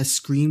for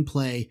Best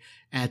Screenplay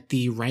at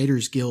the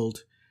Writers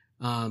Guild.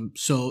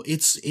 So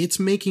it's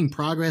making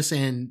progress,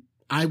 and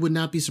I would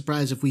not be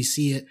surprised if we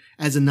see it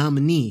as a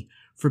nominee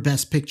for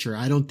Best Picture.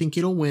 I don't think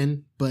it'll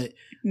win, but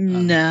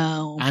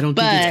no, I don't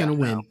think it's going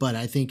to win, but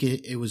I think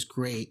it was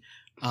great.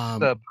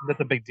 That's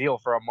a big deal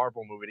for a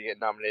Marvel movie to get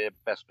nominated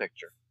Best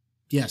Picture.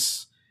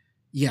 Yes.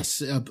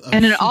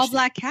 And an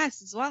all-black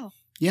cast as well.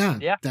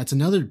 Yeah, that's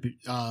another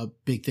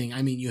big thing.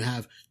 I mean, you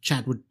have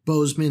Chadwick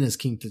Boseman as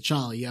King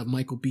T'Challa. You have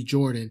Michael B.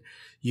 Jordan.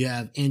 You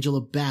have Angela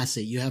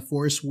Bassett. You have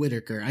Forrest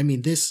Whitaker. I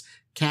mean, this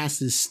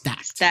cast is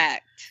stacked.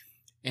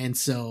 And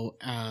so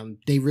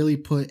they really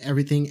put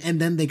everything.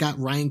 And then they got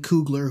Ryan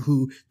Coogler,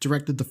 who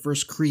directed the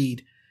first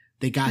Creed.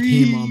 They got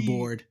him on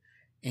board.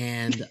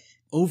 And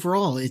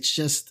overall, it's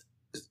just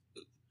a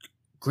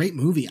great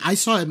movie. I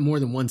saw it more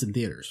than once in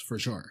theaters, for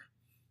sure.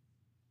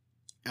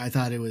 I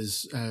thought it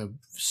was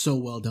so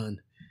well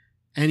done.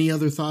 Any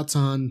other thoughts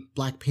on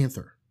Black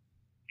Panther?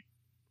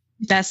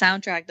 That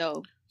soundtrack,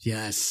 though.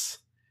 Yes,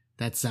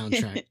 that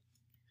soundtrack.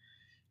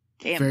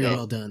 Damn Very good.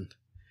 well done.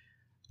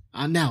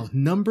 Now,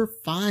 number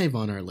 5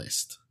 on our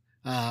list.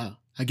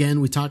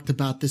 Again, we talked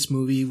about this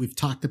movie. We've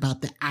talked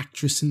about the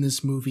actress in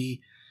this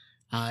movie.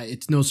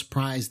 It's no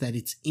surprise that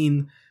it's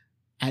in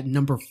at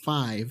number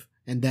 5,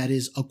 and that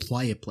is A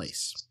Quiet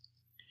Place.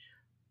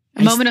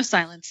 A moment of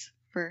silence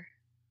for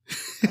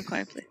A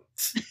Quiet Place.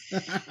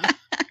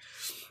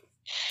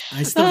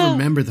 I still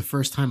remember the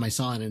first time I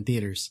saw it in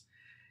theaters,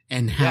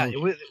 and how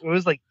it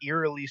was like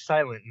eerily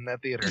silent in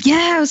that theater.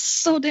 Yeah, it was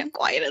so damn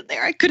quiet in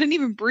there. I couldn't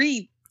even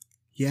breathe.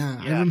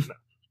 Yeah.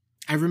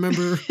 I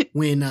remember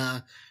when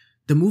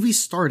the movie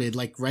started,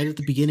 like right at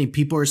the beginning,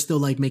 people are still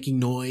like making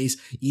noise,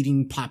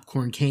 eating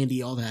popcorn,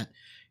 candy, all that.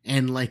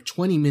 And like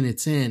 20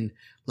 minutes in,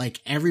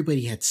 like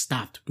everybody had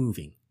stopped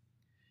moving.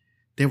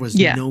 There was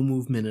no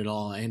movement at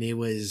all, and it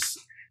was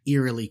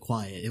eerily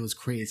quiet. It was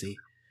crazy.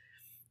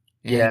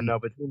 And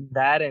between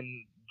that and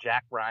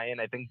Jack Ryan,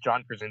 I think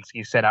John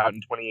Krasinski set out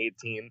in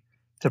 2018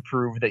 to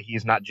prove that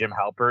he's not Jim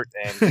Halpert,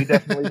 and he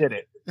definitely did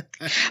it.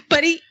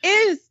 But he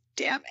is,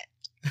 damn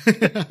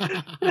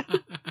it.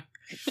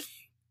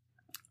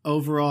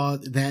 Overall,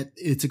 that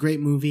it's a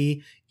great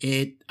movie.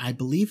 I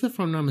believe, if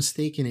I'm not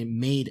mistaken, it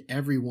made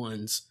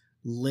everyone's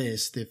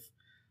list. If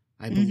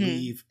I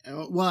believe,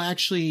 well,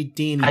 actually,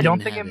 Danny. I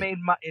don't think it made.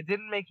 It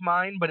didn't make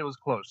mine, but it was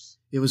close.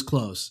 It was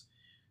close.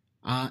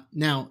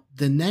 Now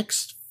the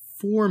next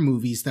 4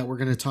 movies that we're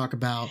going to talk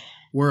about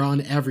were on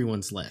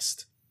everyone's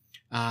list.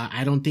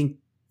 I don't think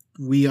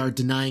we are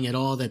denying at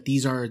all that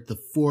these are the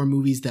 4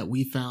 movies that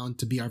we found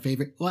to be our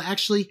favorite. Well,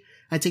 actually,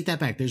 I take that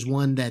back. There's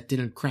one that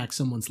didn't crack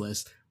someone's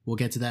list. We'll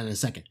get to that in a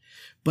second.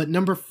 But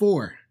number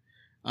 4,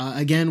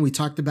 again, we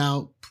talked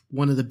about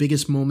one of the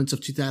biggest moments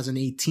of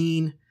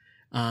 2018.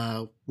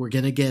 We're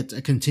going to get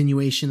a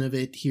continuation of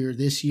it here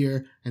this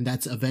year, and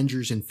that's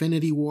Avengers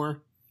Infinity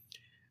War.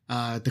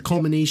 The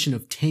culmination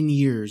of 10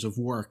 years of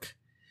work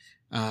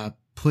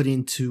put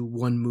into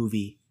one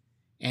movie,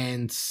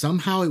 and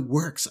somehow it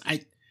works.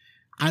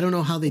 I don't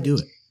know how they do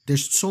it.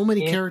 There's so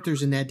many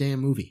characters in that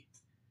damn movie.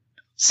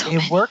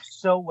 It works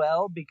so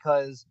well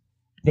because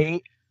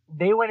they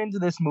went into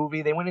this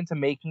movie, they went into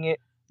making it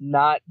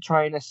not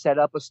trying to set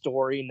up a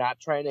story, not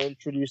trying to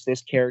introduce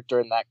this character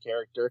and that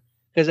character.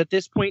 Because at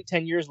this point,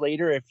 10 years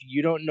later, if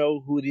you don't know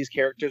who these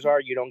characters are,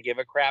 you don't give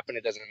a crap and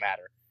it doesn't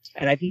matter.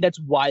 And I think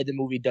that's why the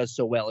movie does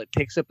so well. It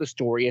picks up the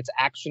story. It's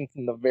action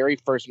from the very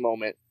first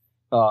moment.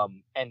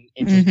 And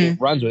it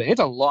runs with it.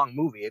 It's a long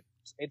movie.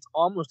 It's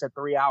almost at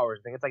 3 hours.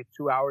 I think it's like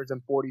 2 hours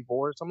and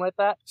 44 or something like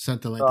that.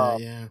 Something like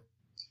that, yeah.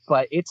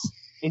 But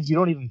you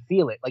don't even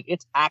feel it. Like,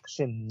 it's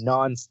action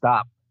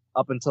nonstop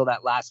up until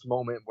that last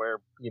moment where,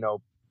 you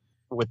know,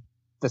 with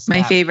the snap,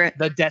 my favorite,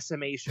 the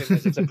Decimation,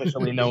 as it's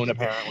officially known,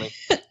 apparently.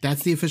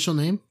 That's the official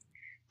name?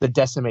 The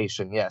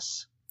Decimation,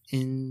 yes.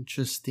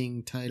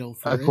 Interesting title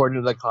for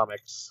according to the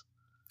comics.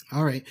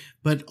 All right,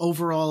 but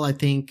overall, I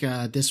think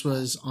this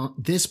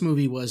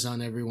movie was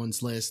on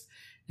everyone's list,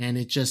 and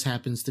it just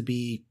happens to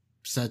be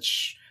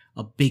such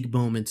a big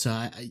moment,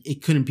 so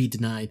it couldn't be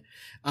denied.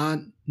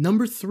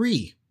 Number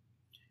 3,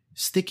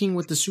 sticking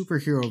with the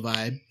superhero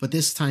vibe, but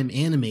this time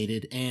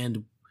animated,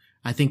 and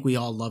I think we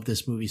all love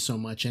this movie so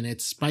much, and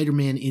it's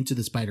Spider-Man Into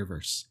the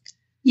Spider-Verse.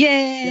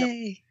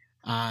 Yay!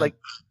 Like,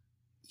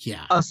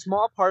 yeah, a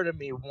small part of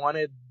me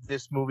wanted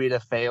this movie to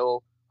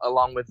fail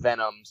along with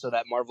Venom so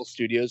that Marvel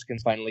Studios can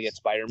finally get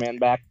Spider-Man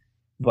back,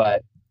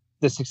 but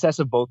the success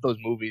of both those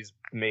movies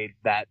made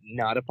that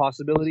not a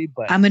possibility.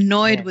 But I'm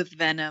annoyed with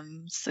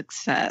Venom's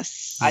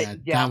success.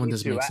 That one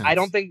doesn't make sense. I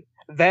don't think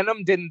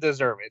Venom didn't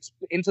deserve it.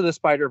 Into the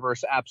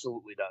Spider-Verse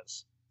absolutely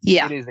does.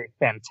 Yeah, it is a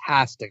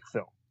fantastic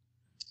film.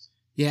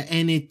 Yeah,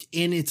 and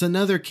it's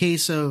another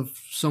case of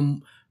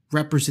some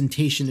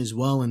representation as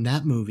well in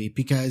that movie,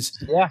 because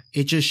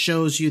it just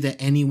shows you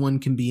that anyone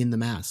can be in the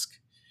mask.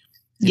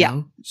 You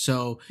know?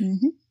 So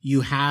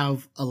you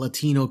have a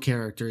Latino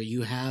character,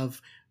 you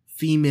have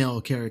female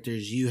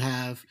characters, you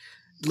have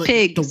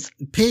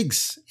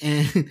pigs,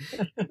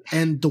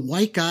 and the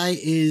white guy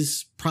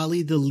is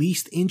probably the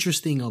least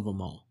interesting of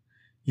them all.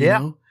 You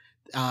know?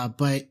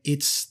 But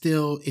it's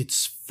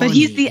funny. But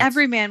he's the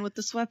everyman with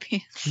the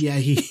sweatpants. Yeah,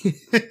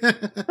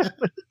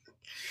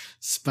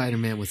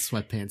 Spider-Man with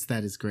sweatpants.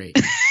 That is great.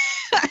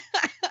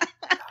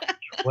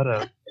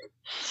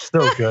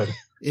 So good.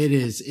 It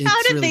is. It's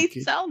How did really they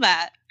good. sell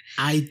that?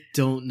 I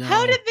don't know.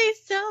 How did they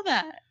sell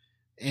that?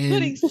 And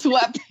Putting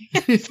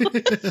sweatpants on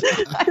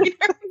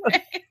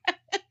Spider-Man.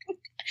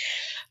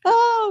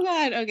 Oh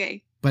God.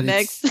 Okay. But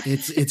next.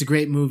 it's a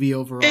great movie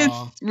overall.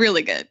 It's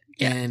really good.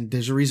 Yeah. And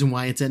there's a reason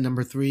why it's at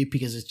number 3,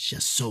 because it's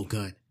just so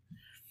good.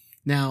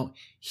 Now,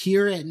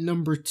 here at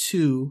number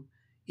 2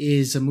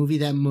 is a movie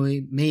that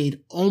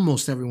made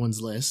almost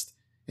everyone's list,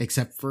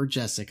 except for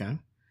Jessica.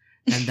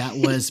 And that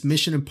was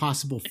Mission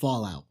Impossible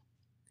Fallout.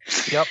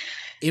 Yep.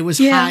 It was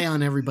high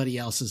on everybody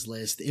else's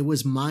list. It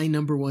was my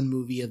number 1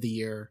 movie of the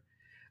year.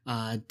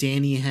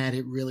 Danny had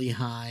it really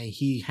high.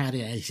 He had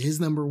it as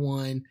his number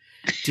 1.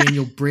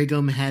 Daniel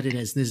Brigham had it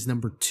as his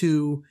number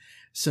 2.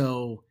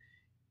 So,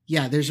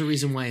 yeah, there's a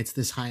reason why it's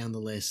this high on the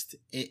list.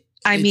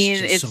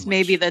 It's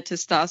maybe the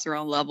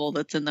testosterone level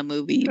that's in the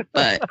movie,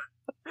 but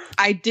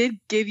I did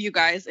give you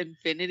guys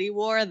Infinity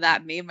War.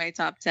 That made my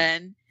top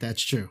 10.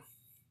 That's true.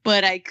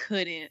 But I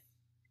couldn't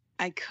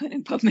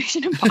put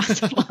Mission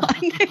Impossible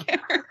on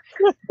there.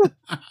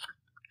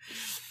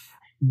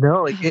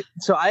 No,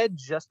 so I had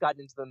just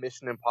gotten into the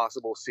Mission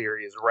Impossible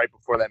series right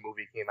before that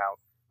movie came out.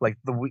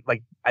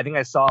 I think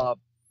I saw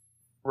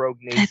Rogue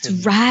Nation.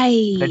 That's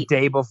right. The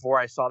day before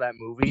I saw that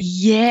movie.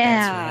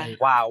 Yeah. Right.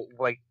 Wow.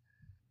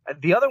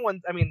 The other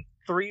ones, I mean,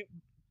 three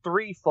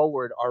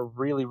forward are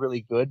really,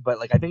 really good. But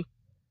I think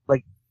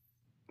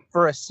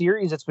for a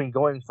series that's been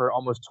going for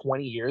almost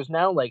 20 years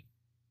now,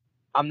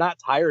 I'm not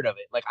tired of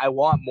it. I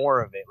want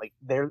more of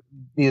it.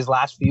 These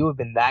last few have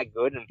been that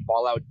good, and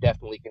Fallout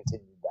definitely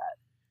continued that.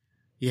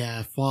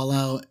 Yeah,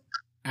 Fallout.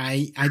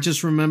 I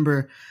just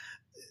remember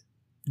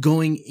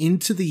going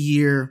into the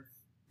year,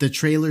 the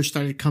trailer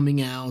started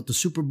coming out, the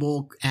Super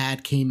Bowl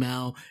ad came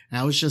out, and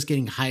I was just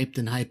getting hyped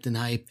and hyped and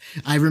hyped.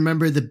 I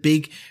remember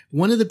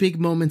one of the big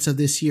moments of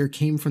this year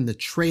came from the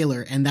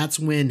trailer, and that's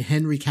when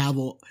Henry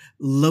Cavill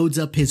loads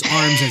up his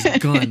arms as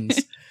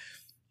guns.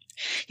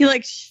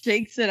 He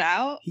shakes it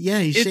out. Yeah,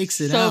 he shakes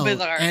it so out.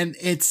 Bizarre. And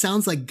it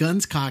sounds like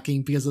guns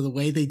cocking because of the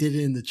way they did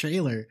it in the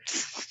trailer.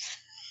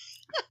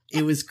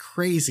 It was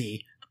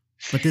crazy.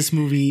 But this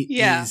movie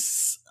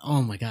is,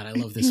 oh my God, I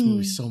love this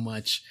movie so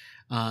much.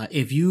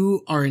 If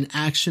you are an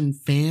action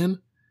fan,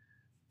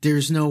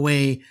 there's no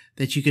way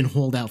that you can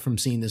hold out from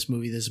seeing this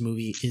movie. This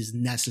movie is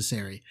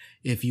necessary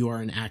if you are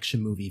an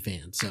action movie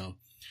fan. So,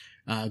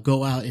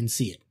 go out and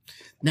see it.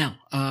 Now,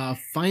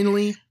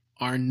 finally,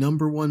 our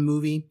number 1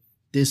 movie.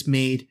 This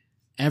made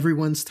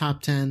everyone's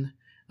top 10.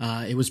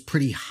 It was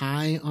pretty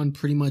high on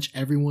pretty much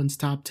everyone's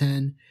top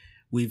 10.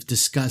 We've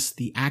discussed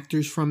the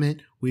actors from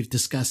it. We've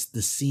discussed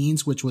the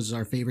scenes, which was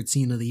our favorite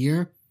scene of the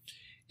year.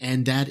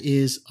 And that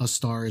is A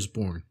Star is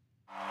Born.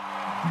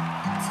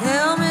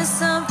 Tell me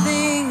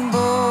something,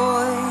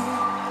 boy.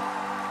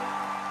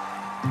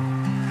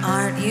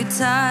 Aren't you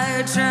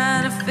tired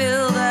trying to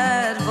fill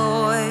that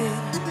void?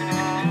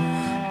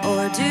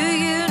 Or do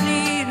you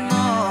need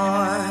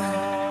more?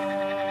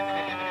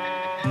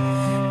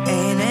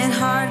 Ain't it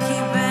hard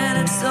keeping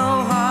it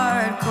so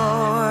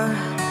hardcore?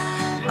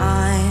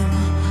 I'm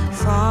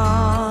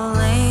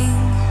falling.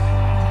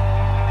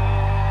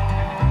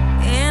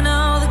 In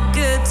all the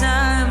good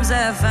times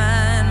I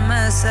find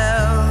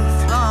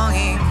myself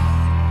longing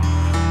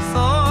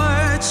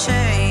for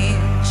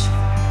change,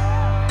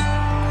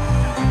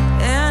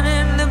 and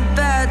in the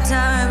bad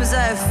times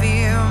I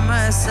fear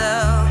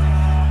myself.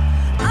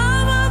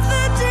 I'm of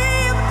the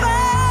deep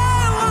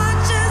end,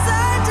 watch as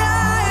I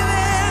dive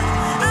in.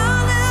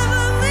 I'll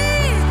never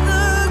meet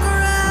the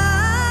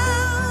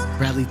ground.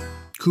 Bradley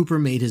Cooper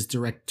made his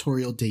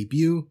directorial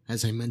debut,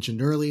 as I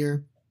mentioned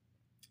earlier.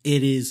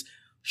 It is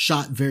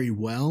shot very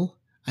well.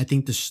 I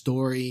think the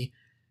story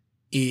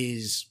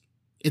it's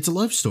a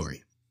love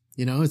story.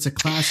 It's a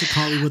classic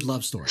Hollywood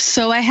love story.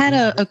 So I had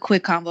a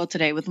quick convo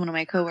today with one of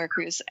my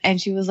coworkers, and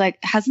she was like,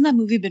 hasn't that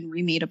movie been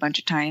remade a bunch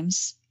of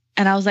times?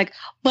 And I was like,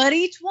 but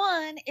each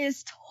one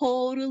is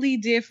totally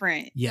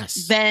different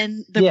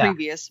than the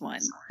previous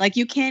one. Like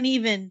you can't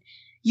even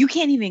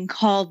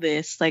call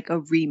this like a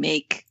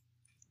remake.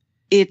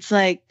 It's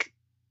like,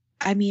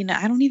 I mean,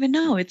 I don't even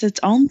know. It's its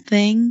own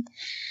thing.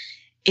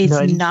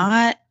 It's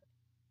not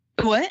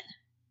what?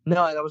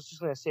 No, I was just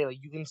gonna say,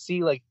 like, you can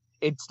see like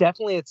it's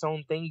definitely its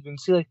own thing. You can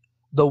see like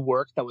the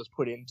work that was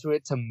put into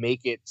it to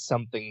make it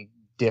something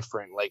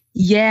different. Like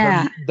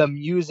the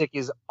music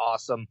is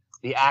awesome.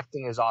 The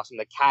acting is awesome.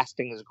 The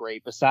casting is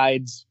great.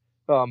 Besides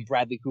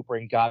Bradley Cooper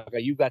and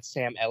Gaga, you've got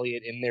Sam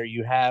Elliott in there.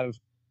 You have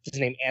his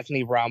name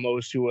Anthony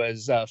Ramos, who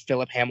was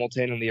Philip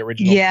Hamilton in the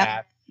original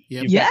cast.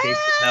 You've got Dave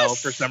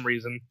Chappelle for some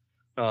reason.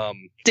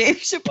 Dave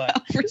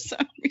Chappelle for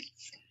some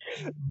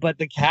reason. But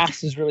the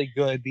cast is really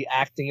good. The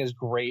acting is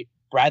great.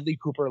 Bradley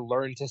Cooper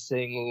learned to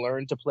sing,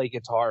 learned to play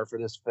guitar for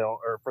this film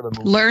or for the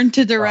movie. Learned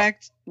to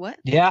direct. What?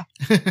 Yeah.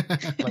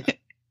 Like,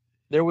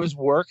 there was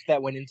work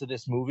that went into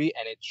this movie,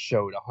 and it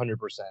showed 100%.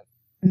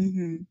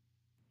 Mm-hmm.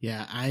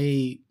 Yeah,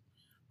 I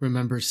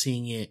remember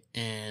seeing it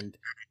and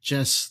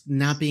just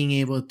not being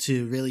able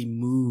to really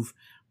move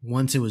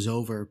once it was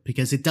over,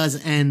 because it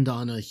does end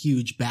on a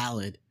huge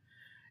ballad,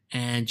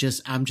 and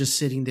I'm just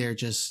sitting there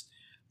just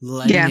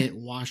letting it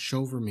wash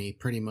over me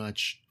pretty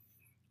much.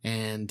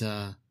 And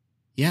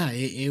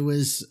it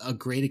was a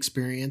great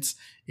experience.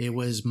 It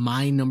was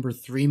my number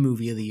 3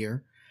 movie of the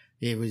year.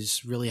 It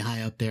was really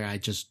high up there. I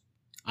just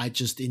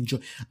enjoy.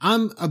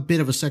 I'm a bit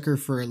of a sucker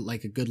for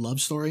like a good love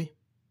story.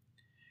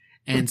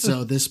 And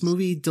so this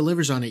movie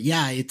delivers on it.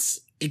 Yeah, it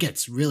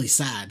gets really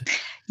sad.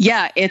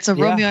 Yeah, it's a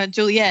Romeo and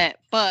Juliet,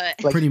 but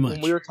like, pretty much.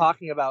 When we were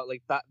talking about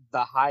like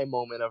the high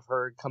moment of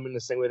her coming to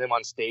sing with him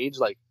on stage,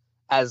 like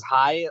as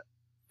high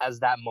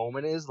as that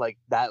moment is, like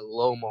that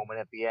low moment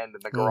at the end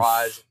in the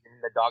garage, and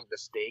the dog, the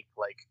steak,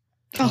 like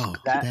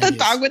the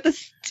dog with the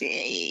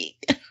steak.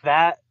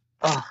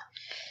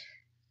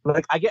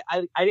 Like I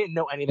didn't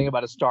know anything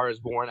about A Star Is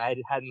Born. I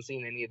hadn't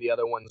seen any of the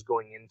other ones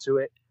going into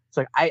it. It's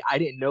like I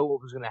didn't know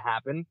what was going to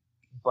happen,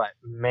 but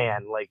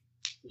man, like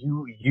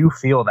you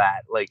feel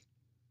that, like,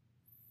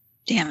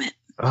 damn it.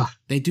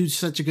 They do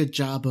such a good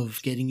job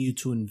of getting you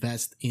to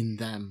invest in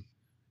them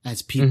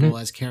as people,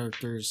 as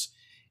characters.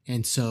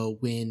 And so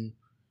when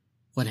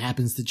what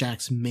happens to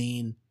Jackson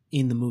Maine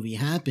in the movie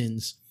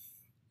happens,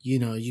 you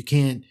know, you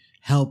can't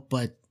help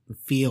but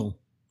feel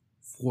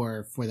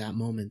for that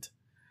moment.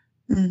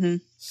 Mm-hmm.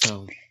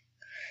 So,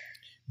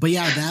 but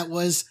yeah, that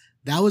was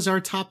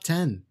our top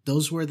 10.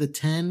 Those were the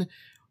 10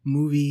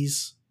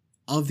 movies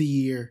of the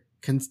year,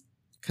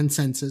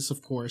 consensus,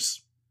 of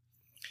course.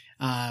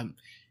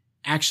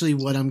 Actually,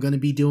 what I'm going to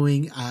be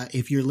doing,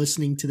 if you're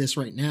listening to this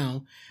right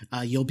now,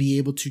 you'll be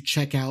able to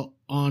check out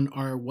on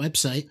our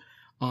website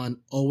on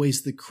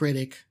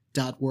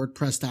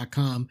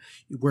alwaysthecritic.wordpress.com.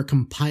 We're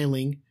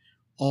compiling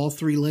all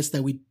 3 lists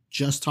that we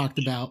just talked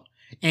about.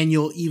 And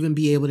you'll even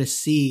be able to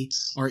see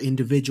our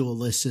individual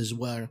lists as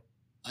well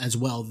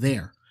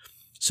there.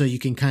 So you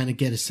can kind of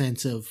get a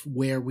sense of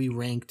where we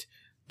ranked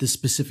the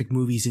specific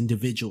movies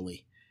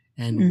individually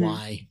and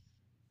why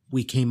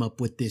we came up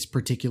with this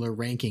particular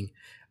ranking.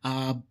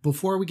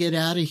 Before we get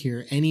out of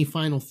here, any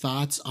final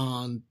thoughts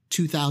on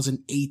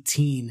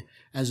 2018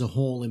 as a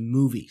whole in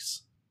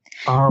movies?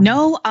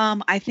 No,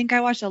 I think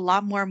I watched a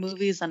lot more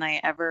movies than I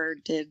ever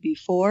did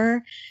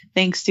before,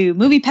 thanks to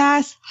Movie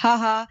Pass,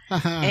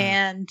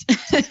 and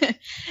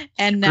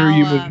now screw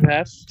you, Movie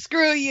Pass.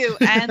 Screw you,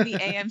 and the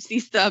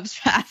AMC Stubs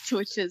Pass,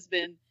 which has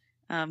been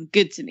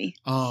good to me.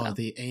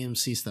 The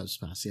AMC Stubs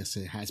Pass, yes,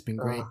 it has been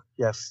great.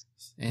 Yes,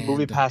 and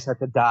Movie Pass had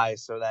to die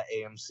so that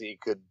AMC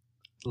could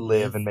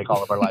live and make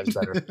all of our lives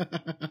better.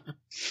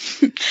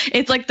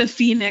 It's like the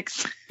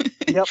Phoenix.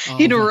 Yep.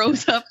 It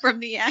rose up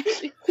from the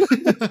ashes.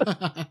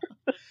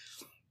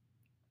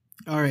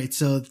 All right,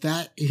 so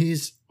that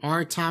is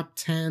our top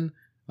 10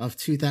 of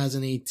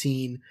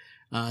 2018.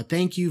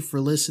 Thank you for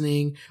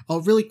listening.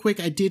 Oh, really quick,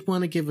 I did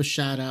want to give a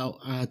shout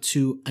out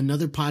to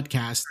another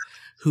podcast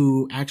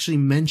who actually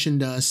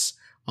mentioned us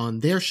on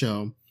their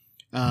show.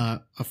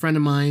 A friend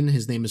of mine,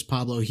 his name is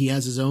Pablo. He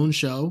has his own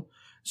show,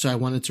 so I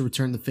wanted to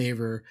return the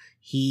favor.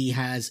 He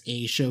has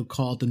a show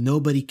called the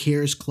Nobody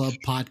Cares Club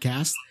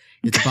podcast.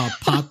 It's about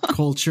pop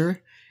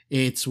culture.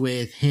 It's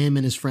with him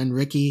and his friend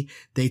Ricky.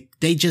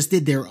 They just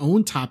did their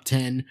own top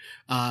 10.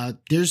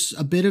 There's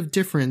a bit of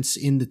difference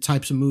in the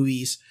types of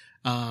movies.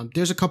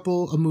 There's a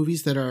couple of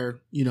movies that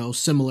are,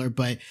 similar,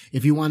 but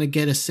if you want to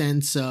get a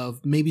sense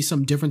of maybe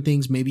some different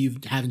things, maybe you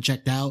haven't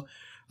checked out,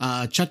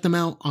 check them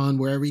out on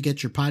wherever you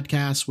get your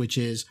podcasts, which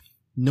is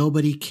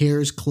Nobody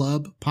Cares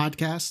Club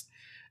podcast.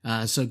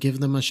 So give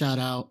them a shout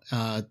out,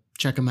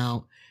 check them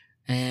out.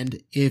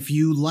 And if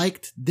you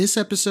liked this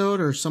episode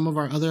or some of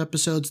our other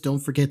episodes, don't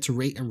forget to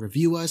rate and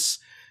review us.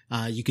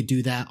 You could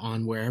do that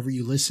on wherever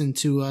you listen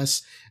to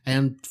us,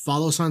 and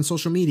follow us on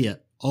social media.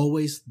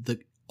 Always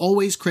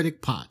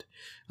Critic Pod.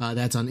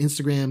 That's on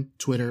Instagram,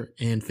 Twitter,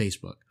 and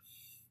Facebook.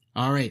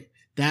 All right.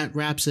 That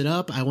wraps it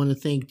up. I want to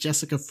thank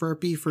Jessica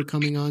Furpy for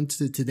coming on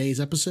to today's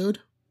episode.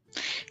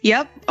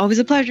 Yep. Always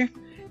a pleasure.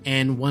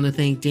 and want to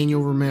thank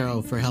Daniel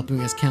Romero for helping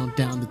us count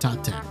down the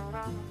top 10.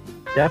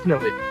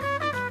 Definitely.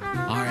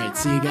 All right,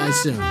 see you guys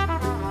soon.